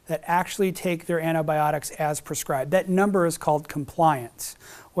people that actually take their antibiotics as prescribed? That number is called compliance.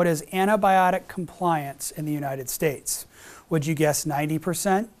 What is antibiotic compliance in the United States? Would you guess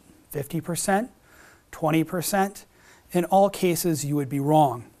 90%, 50%, 20%? In all cases, you would be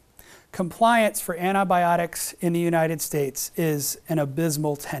wrong. Compliance for antibiotics in the United States is an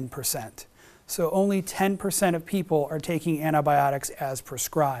abysmal 10%. So only 10% of people are taking antibiotics as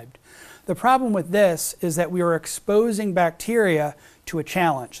prescribed. The problem with this is that we are exposing bacteria to a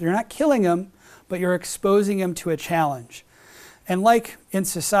challenge. You're not killing them, but you're exposing them to a challenge. And like in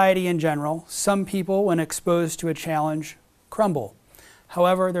society in general, some people, when exposed to a challenge, crumble.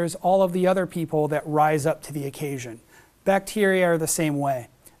 However, there's all of the other people that rise up to the occasion. Bacteria are the same way.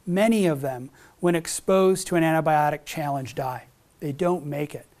 Many of them, when exposed to an antibiotic challenge, die. They don't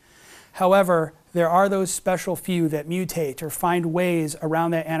make it. However, there are those special few that mutate or find ways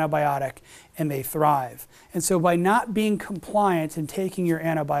around that antibiotic and they thrive. And so by not being compliant and taking your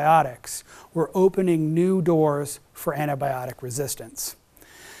antibiotics, we're opening new doors for antibiotic resistance.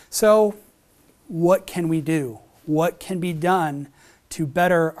 So what can we do? What can be done to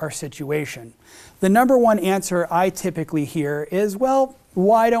better our situation? The number one answer I typically hear is, well,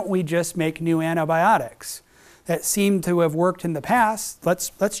 why don't we just make new antibiotics that seem to have worked in the past?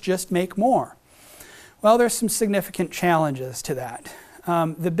 Let's just make more. Well, there's some significant challenges to that.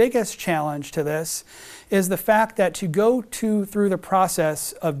 The biggest challenge to this is the fact that to go through the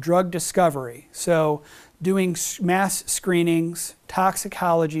process of drug discovery, so doing mass screenings,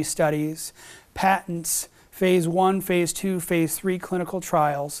 toxicology studies, patents, phase 1, phase 2, phase 3 clinical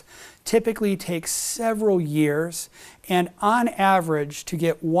trials, typically takes several years, and on average, to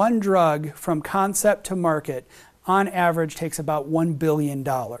get one drug from concept to market, on average takes about $1 billion.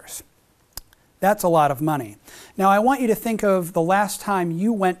 That's a lot of money. Now I want you to think of the last time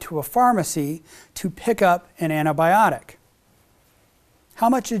you went to a pharmacy to pick up an antibiotic. How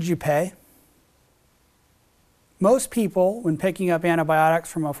much did you pay? Most people, when picking up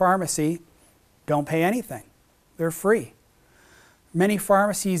antibiotics from a pharmacy, don't pay anything. They're free. Many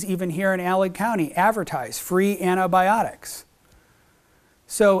pharmacies, even here in Allen County, advertise free antibiotics.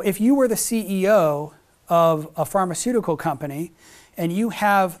 So if you were the CEO of a pharmaceutical company and you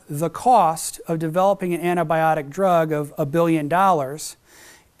have the cost of developing an antibiotic drug of $1 billion,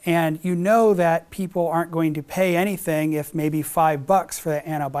 and you know that people aren't going to pay anything, if maybe $5 for that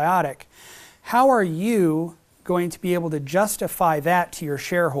antibiotic, how are you going to be able to justify that to your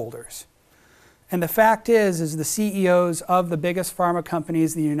shareholders? And the fact is the CEOs of the biggest pharma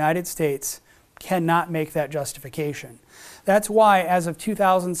companies in the United States cannot make that justification. That's why, as of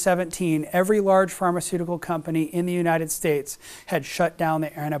 2017, every large pharmaceutical company in the United States had shut down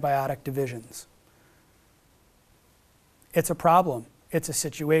the antibiotic divisions. It's a problem. It's a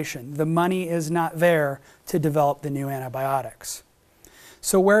situation. The money is not there to develop the new antibiotics.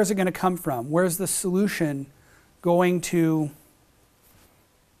 So where is it going to come from? Where's the solution going to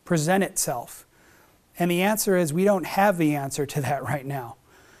present itself? And the answer is we don't have the answer to that right now.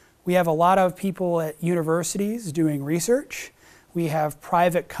 We have a lot of people at universities doing research. We have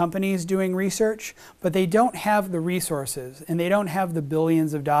private companies doing research, but they don't have the resources and they don't have the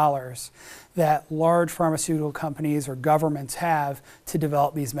billions of dollars that large pharmaceutical companies or governments have to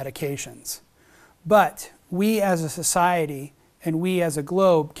develop these medications. But we as a society and we as a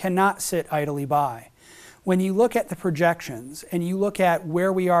globe cannot sit idly by. When you look at the projections and you look at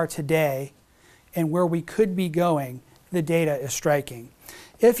where we are today and where we could be going, the data is striking.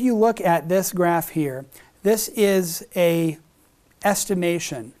 If you look at this graph here, this is an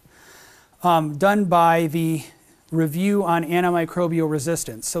estimation done by the Review on Antimicrobial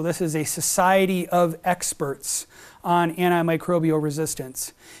Resistance. So this is a society of experts on antimicrobial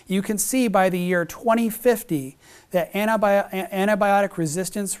resistance. You can see by the year 2050 that antibiotic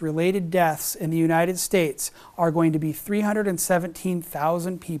resistance related deaths in the United States are going to be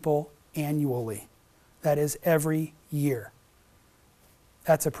 317,000 people annually. That is every year.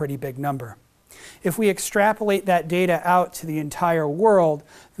 That's a pretty big number. If we extrapolate that data out to the entire world,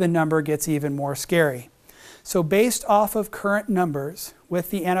 the number gets even more scary. So based off of current numbers, with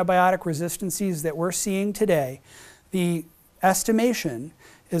the antibiotic resistances that we're seeing today, the estimation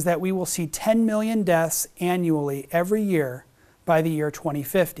is that we will see 10 million deaths annually every year by the year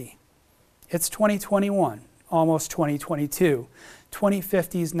 2050. It's 2021. almost 2022.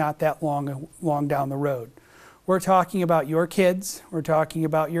 2050 is not that long down the road. We're talking about your kids, we're talking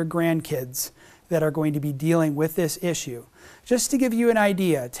about your grandkids that are going to be dealing with this issue. Just to give you an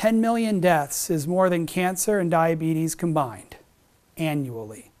idea, 10 million deaths is more than cancer and diabetes combined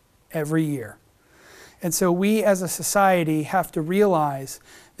annually, every year. And so we as a society have to realize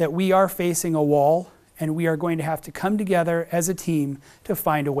that we are facing a wall and we are going to have to come together as a team to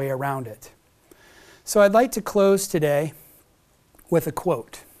find a way around it. So I'd like to close today with a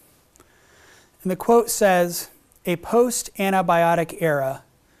quote. And the quote says, "A post-antibiotic era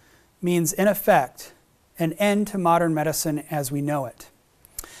means, in effect, an end to modern medicine as we know it.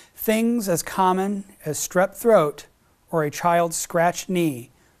 Things as common as strep throat or a child's scratched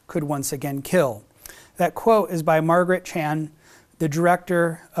knee could once again kill." That quote is by Margaret Chan, the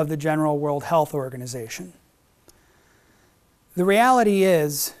director of the General World Health Organization. The reality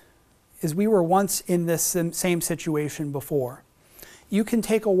is we were once in this same situation before. You can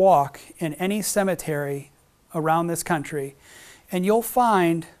take a walk in any cemetery around this country and you'll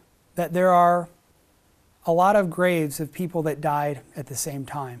find that there are a lot of graves of people that died at the same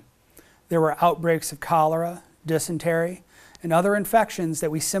time. There were outbreaks of cholera, dysentery, and other infections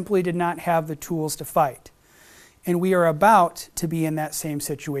that we simply did not have the tools to fight. And we are about to be in that same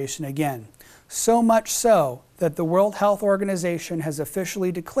situation again. So much so that the World Health Organization has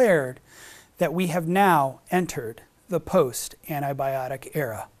officially declared that we have now entered the post-antibiotic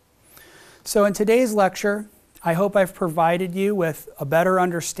era. So in today's lecture, I hope I've provided you with a better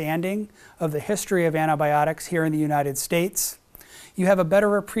understanding of the history of antibiotics here in the United States. You have a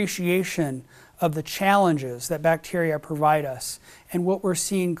better appreciation of the challenges that bacteria provide us and what we're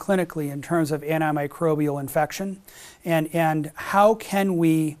seeing clinically in terms of antimicrobial infection, and how can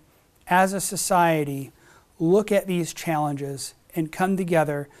we, as a society, look at these challenges and come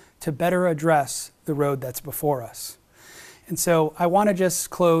together to better address the road that's before us. And so I want to just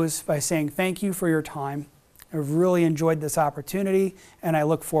close by saying thank you for your time. I've really enjoyed this opportunity, and I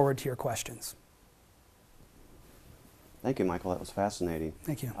look forward to your questions. Thank you, Michael. That was fascinating.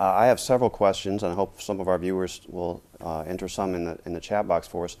 Thank you. I have several questions, and I hope some of our viewers will enter some in the chat box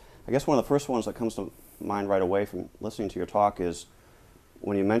for us. I guess one of the first ones that comes to mind right away from listening to your talk is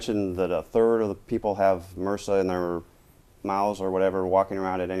when you mentioned that a third of the people have MRSA in their mouths or whatever walking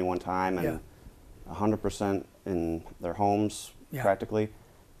around at any one time, and 100% in their homes practically.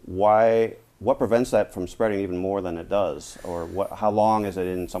 What prevents that from spreading even more than it does? Or how long is it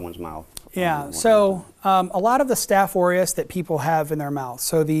in someone's mouth? Yeah, so a lot of the Staph aureus that people have in their mouth,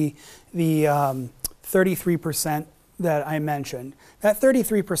 so the 33% that I mentioned, that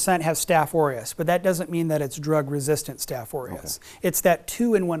 33% has Staph aureus, but that doesn't mean that it's drug-resistant Staph aureus. Okay. It's that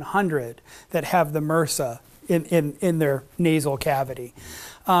 2 in 100 that have the MRSA in their nasal cavity.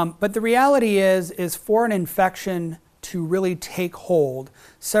 But the reality is for an infection to really take hold,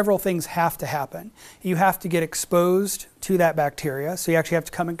 several things have to happen. You have to get exposed to that bacteria, so you actually have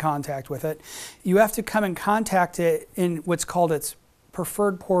to come in contact with it. You have to come in contact it in what's called its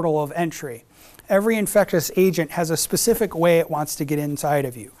preferred portal of entry. Every infectious agent has a specific way it wants to get inside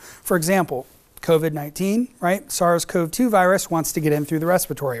of you. For example, COVID-19, right? SARS-CoV-2 virus wants to get in through the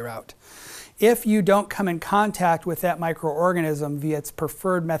respiratory route. If you don't come in contact with that microorganism via its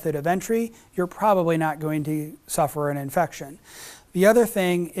preferred method of entry, you're probably not going to suffer an infection. The other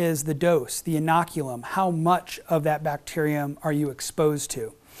thing is the dose, the inoculum. How much of that bacterium are you exposed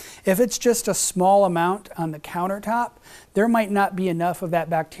to? If it's just a small amount on the countertop, there might not be enough of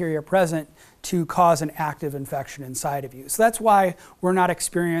that bacteria present to cause an active infection inside of you. So that's why we're not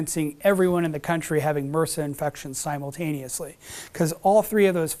experiencing everyone in the country having MRSA infections simultaneously, because all three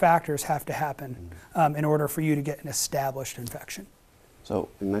of those factors have to happen in order for you to get an established infection. So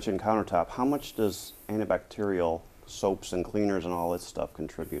you mentioned countertop. How much does antibacterial soaps and cleaners and all this stuff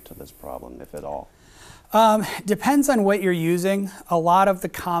contribute to this problem, if at all? Depends on what you're using. A lot of the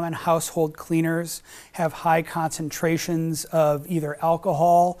common household cleaners have high concentrations of either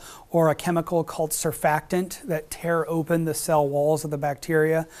alcohol or a chemical called surfactant that tear open the cell walls of the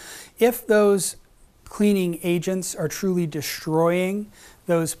bacteria. If those cleaning agents are truly destroying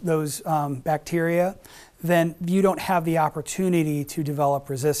those bacteria, then you don't have the opportunity to develop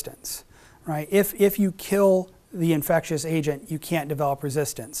resistance, right? If you kill the infectious agent, you can't develop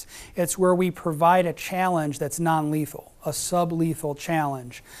resistance. It's where we provide a challenge that's non-lethal, a sublethal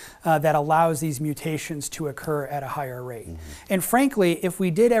challenge that allows these mutations to occur at a higher rate. And frankly, if we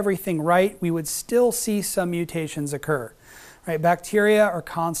did everything right, we would still see some mutations occur. Right? Bacteria are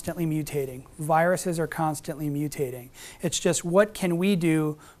constantly mutating. Viruses are constantly mutating. It's just what can we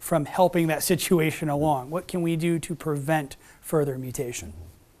do from helping that situation along? What can we do to prevent further mutation?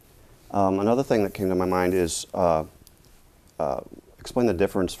 Another thing that came to my mind is explain the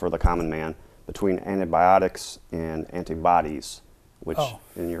difference for the common man between antibiotics and antibodies, which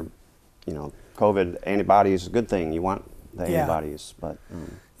in your, COVID, antibodies is a good thing. You want the antibodies, but...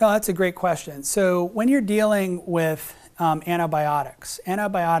 No, that's a great question. So when you're dealing with antibiotics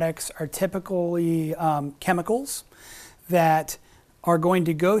are typically chemicals that are going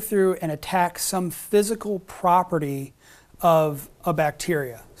to go through and attack some physical property of a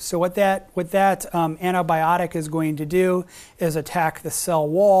bacteria. So what that antibiotic is going to do is attack the cell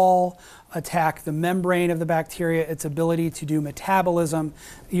wall, attack the membrane of the bacteria, its ability to do metabolism.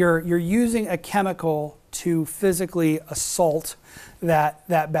 You're using a chemical to physically assault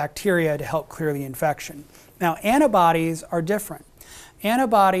that bacteria to help clear the infection. Now, antibodies are different.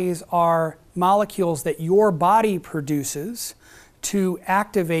 Antibodies are molecules that your body produces to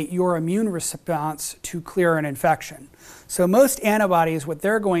activate your immune response to clear an infection. So most antibodies, what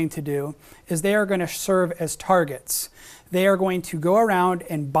they're going to do is they are going to serve as targets. They are going to go around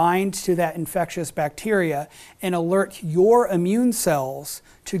and bind to that infectious bacteria and alert your immune cells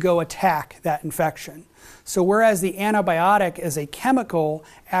to go attack that infection. So whereas the antibiotic is a chemical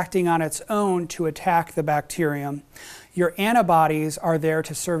acting on its own to attack the bacterium, your antibodies are there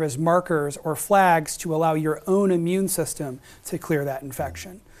to serve as markers or flags to allow your own immune system to clear that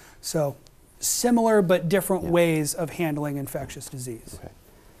infection. So similar but different ways of handling infectious disease. Okay.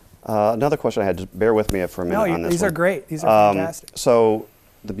 Another question I had, just bear with me for a minute on this these one. are great. These are fantastic. So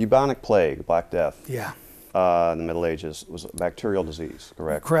the bubonic plague, Black Death, in Yeah. The Middle Ages, was a bacterial disease,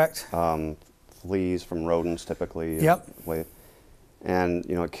 correct? Correct. Fleas from rodents typically. Yep. And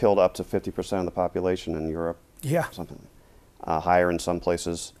it killed up to 50% of the population in Europe. Yeah. Something higher in some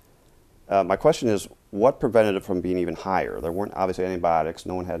places. My question is, what prevented it from being even higher? There weren't obviously antibiotics.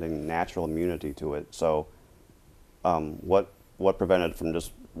 No one had any natural immunity to it. So what prevented it from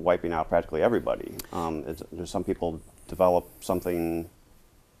just wiping out practically everybody? Do some people develop something?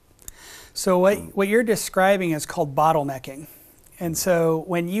 So what you're describing is called bottlenecking. And so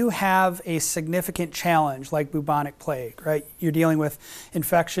when you have a significant challenge like bubonic plague, right, you're dealing with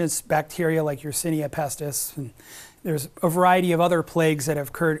infectious bacteria like Yersinia pestis, and there's a variety of other plagues that have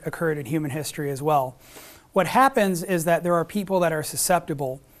occurred in human history as well. What happens is that there are people that are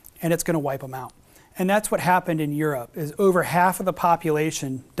susceptible and it's going to wipe them out. And that's what happened in Europe, is over half of the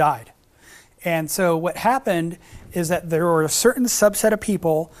population died. And so what happened is that there were a certain subset of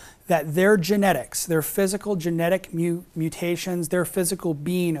people that their genetics, their physical genetic mutations, their physical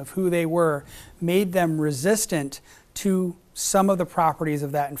being of who they were, made them resistant to some of the properties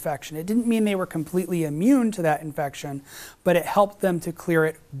of that infection. It didn't mean they were completely immune to that infection, but it helped them to clear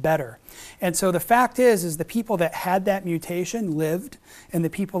it better. And so the fact is the people that had that mutation lived, and the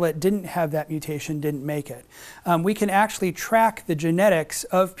people that didn't have that mutation didn't make it. We can actually track the genetics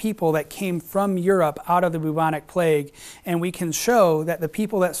of people that came from Europe out of the bubonic plague, and we can show that the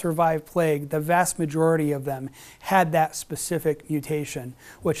people that survived plague, the vast majority of them had that specific mutation,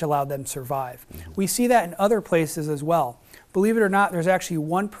 which allowed them to survive. We see that in other places as well. Believe it or not, there's actually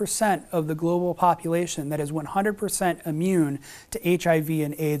 1% of the global population that is 100% immune to HIV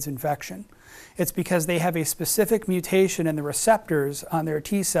and AIDS infection. It's because they have a specific mutation in the receptors on their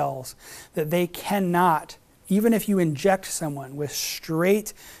T cells that they cannot, even if you inject someone with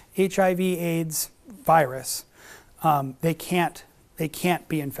straight HIV/AIDS virus, they can't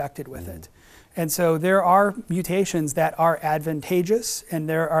be infected with it. And so there are mutations that are advantageous, and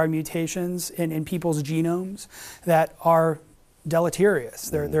there are mutations in people's genomes that are deleterious.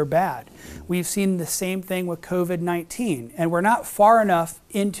 They're bad. We've seen the same thing with COVID-19, and we're not far enough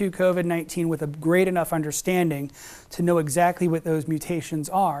into COVID-19 with a great enough understanding to know exactly what those mutations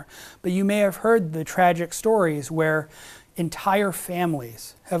are. But you may have heard the tragic stories where entire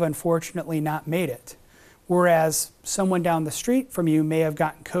families have unfortunately not made it, whereas someone down the street from you may have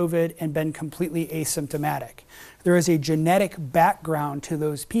gotten COVID and been completely asymptomatic. There is a genetic background to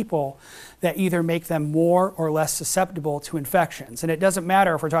those people that either make them more or less susceptible to infections. And it doesn't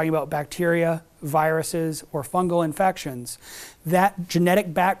matter if we're talking about bacteria, viruses, or fungal infections. That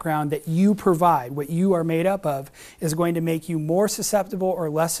genetic background that you provide, what you are made up of, is going to make you more susceptible or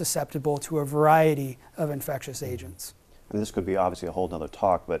less susceptible to a variety of infectious agents. And this could be obviously a whole nother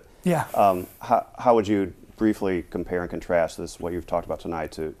talk, but yeah. How would you briefly compare and contrast this, what you've talked about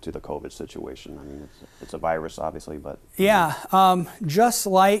tonight, to the COVID situation? I mean, it's a virus, obviously, but... Yeah, just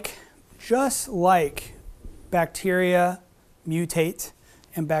like bacteria mutate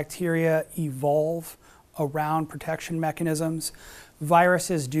and bacteria evolve around protection mechanisms,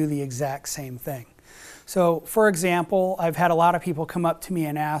 viruses do the exact same thing. So, for example, I've had a lot of people come up to me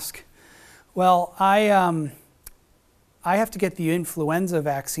and ask, well, I have to get the influenza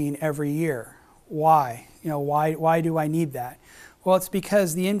vaccine every year. Why? Why do I need that? Well, it's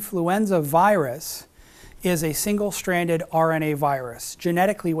because the influenza virus is a single-stranded RNA virus.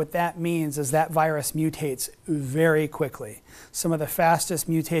 Genetically, what that means is that virus mutates very quickly. Some of the fastest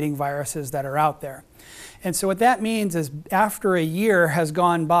mutating viruses that are out there. And so what that means is after a year has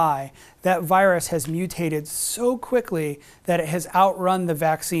gone by, that virus has mutated so quickly that it has outrun the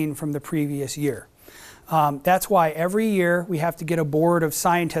vaccine from the previous year. That's why every year we have to get a board of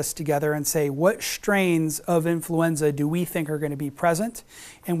scientists together and say, what strains of influenza do we think are going to be present?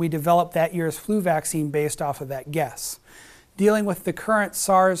 And we develop that year's flu vaccine based off of that guess. Dealing with the current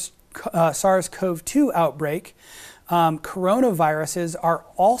SARS-CoV-2 outbreak, coronaviruses are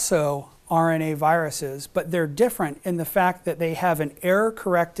also RNA viruses, but they're different in the fact that they have an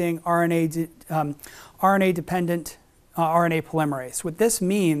error-correcting RNA-dependent RNA polymerase. What this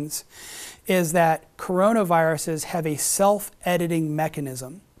means is that coronaviruses have a self-editing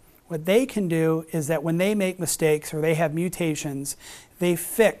mechanism. What they can do is that when they make mistakes or they have mutations, they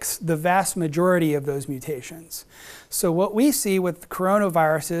fix the vast majority of those mutations. So what we see with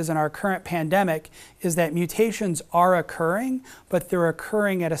coronaviruses and our current pandemic is that mutations are occurring, but they're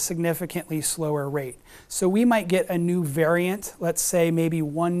occurring at a significantly slower rate. So we might get a new variant, let's say maybe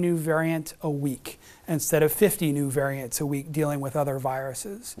one new variant a week, instead of 50 new variants a week dealing with other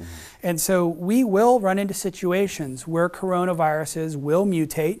viruses. Mm-hmm. And so we will run into situations where coronaviruses will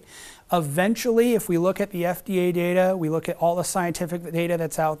mutate. Eventually, if we look at the FDA data, we look at all the scientific data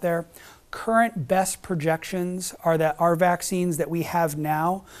that's out there, current best projections are that our vaccines that we have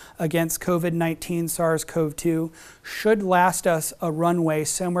now against COVID-19, SARS-CoV-2 should last us a runway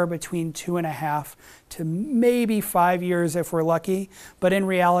somewhere between 2.5 to maybe 5 years if we're lucky. But in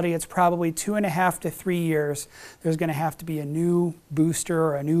reality, it's probably 2.5 to 3 years. There's going to have to be a new booster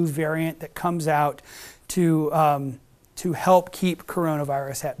or a new variant that comes out to help keep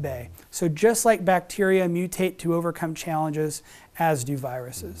coronavirus at bay. So just like bacteria mutate to overcome challenges, as do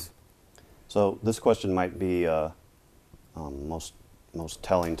viruses. So this question might be most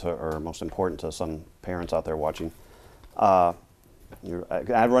telling to, or most important to some parents out there watching. I'd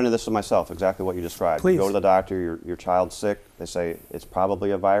run into this with myself, exactly what you described. Please. You go to the doctor, your child's sick, they say it's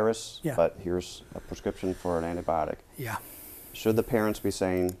probably a virus, yeah, but here's a prescription for an antibiotic. Yeah. Should the parents be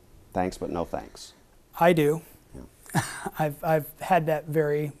saying thanks but no thanks? I do. Yeah. I've had that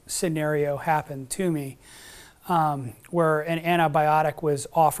very scenario happen to me, where an antibiotic was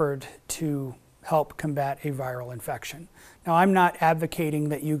offered to help combat a viral infection. Now, I'm not advocating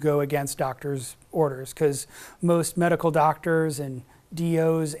that you go against doctors' orders, because most medical doctors and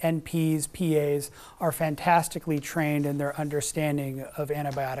DOs, NPs, PAs are fantastically trained in their understanding of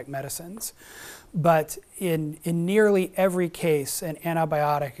antibiotic medicines. But in nearly every case, an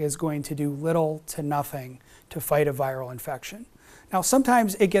antibiotic is going to do little to nothing to fight a viral infection. Now,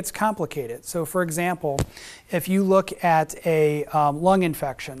 sometimes it gets complicated. So, for example, if you look at a lung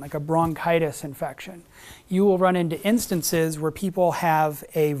infection, like a bronchitis infection, you will run into instances where people have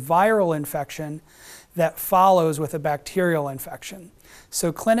a viral infection that follows with a bacterial infection.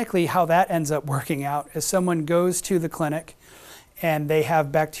 So clinically, how that ends up working out is someone goes to the clinic and they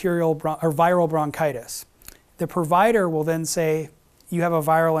have bacterial or viral bronchitis. The provider will then say, you have a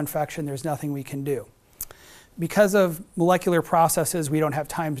viral infection, there's nothing we can do. Because of molecular processes we don't have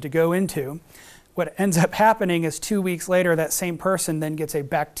time to go into, what ends up happening is 2 weeks later, that same person then gets a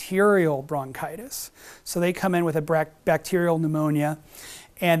bacterial bronchitis. So they come in with a bacterial pneumonia,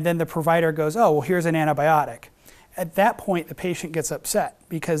 and then the provider goes, oh, well, here's an antibiotic. At that point, the patient gets upset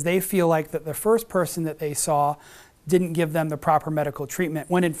because they feel like that the first person that they saw didn't give them the proper medical treatment,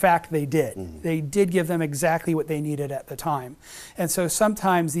 when in fact they did. Mm-hmm. They did give them exactly what they needed at the time. And so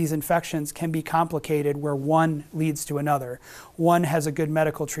sometimes these infections can be complicated where one leads to another. One has a good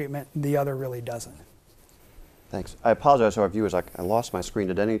medical treatment, the other really doesn't. Thanks. I apologize to our viewers. I lost my screen.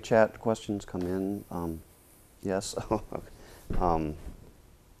 Did any chat questions come in? Yes?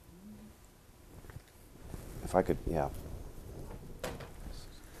 If I could, yeah.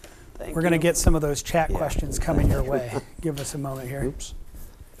 We're going to get some of those chat questions coming your way. Give us a moment here. Oops.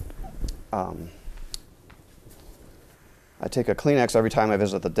 I take a Kleenex every time I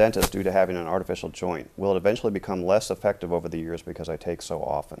visit the dentist due to having an artificial joint. Will it eventually become less effective over the years because I take so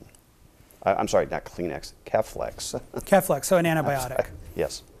often? I'm sorry, not Kleenex, Keflex. Keflex, so an antibiotic.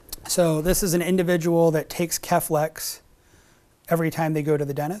 Yes. So this is an individual that takes Keflex every time they go to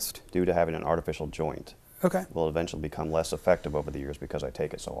the dentist? Due to having an artificial joint. Okay. Will eventually become less effective over the years because I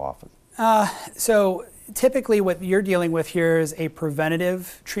take it so often? So typically what you're dealing with here is a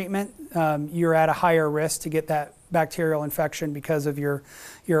preventative treatment. You're at a higher risk to get that bacterial infection because of your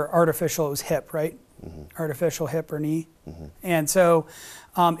artificial, it was hip, right? artificial hip or knee. And so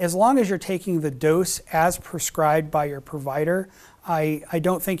as long as you're taking the dose as prescribed by your provider, I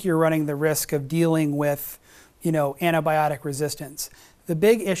don't think you're running the risk of dealing with, antibiotic resistance. The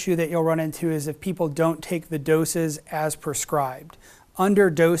big issue that you'll run into is if people don't take the doses as prescribed.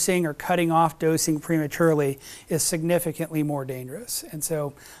 Underdosing or cutting off dosing prematurely is significantly more dangerous. And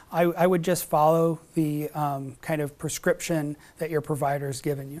so I would just follow the kind of prescription that your provider's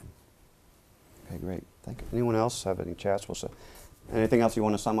given you. Okay, great. Thank you. Anyone else have any chats? Anything else you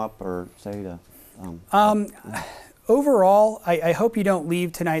want to sum up or say to? Overall, I hope you don't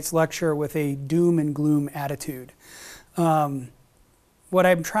leave tonight's lecture with a doom and gloom attitude. What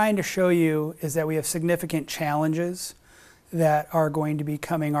I'm trying to show you is that we have significant challenges that are going to be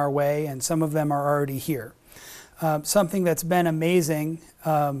coming our way, and some of them are already here. Something that's been amazing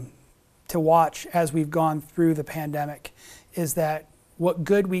to watch as we've gone through the pandemic is that what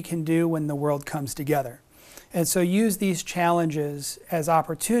good we can do when the world comes together. And so use these challenges as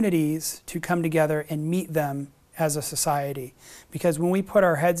opportunities to come together and meet them as a society. Because when we put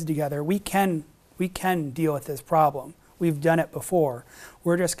our heads together, we can deal with this problem. We've done it before.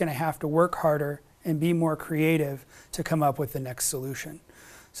 We're just going to have to work harder and be more creative to come up with the next solution.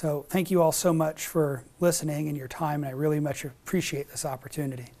 So thank you all so much for listening and your time, and I really much appreciate this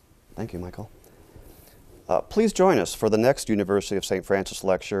opportunity. Thank you, Michael. Please join us for the next University of St. Francis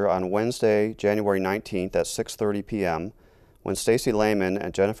lecture on Wednesday, January 19th at 6:30 p.m. when Stacy Lehman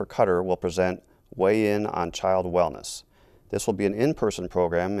and Jennifer Cutter will present Weigh In on Child Wellness. This will be an in-person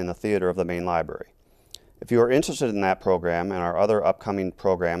program in the theater of the main library. If you are interested in that program and our other upcoming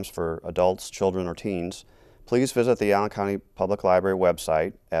programs for adults, children, or teens, please visit the Allen County Public Library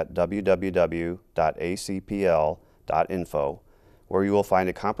website at www.acpl.info, where you will find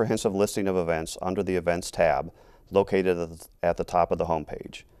a comprehensive listing of events under the Events tab located at the top of the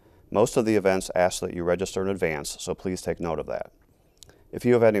homepage. Most of the events ask that you register in advance, so please take note of that. If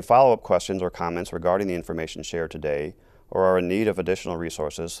you have any follow-up questions or comments regarding the information shared today, or are in need of additional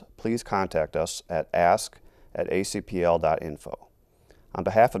resources, please contact us at ask@acpl.info. On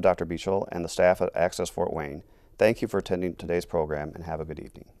behalf of Dr. Bechill and the staff at Access Fort Wayne, thank you for attending today's program and have a good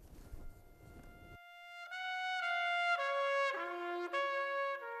evening.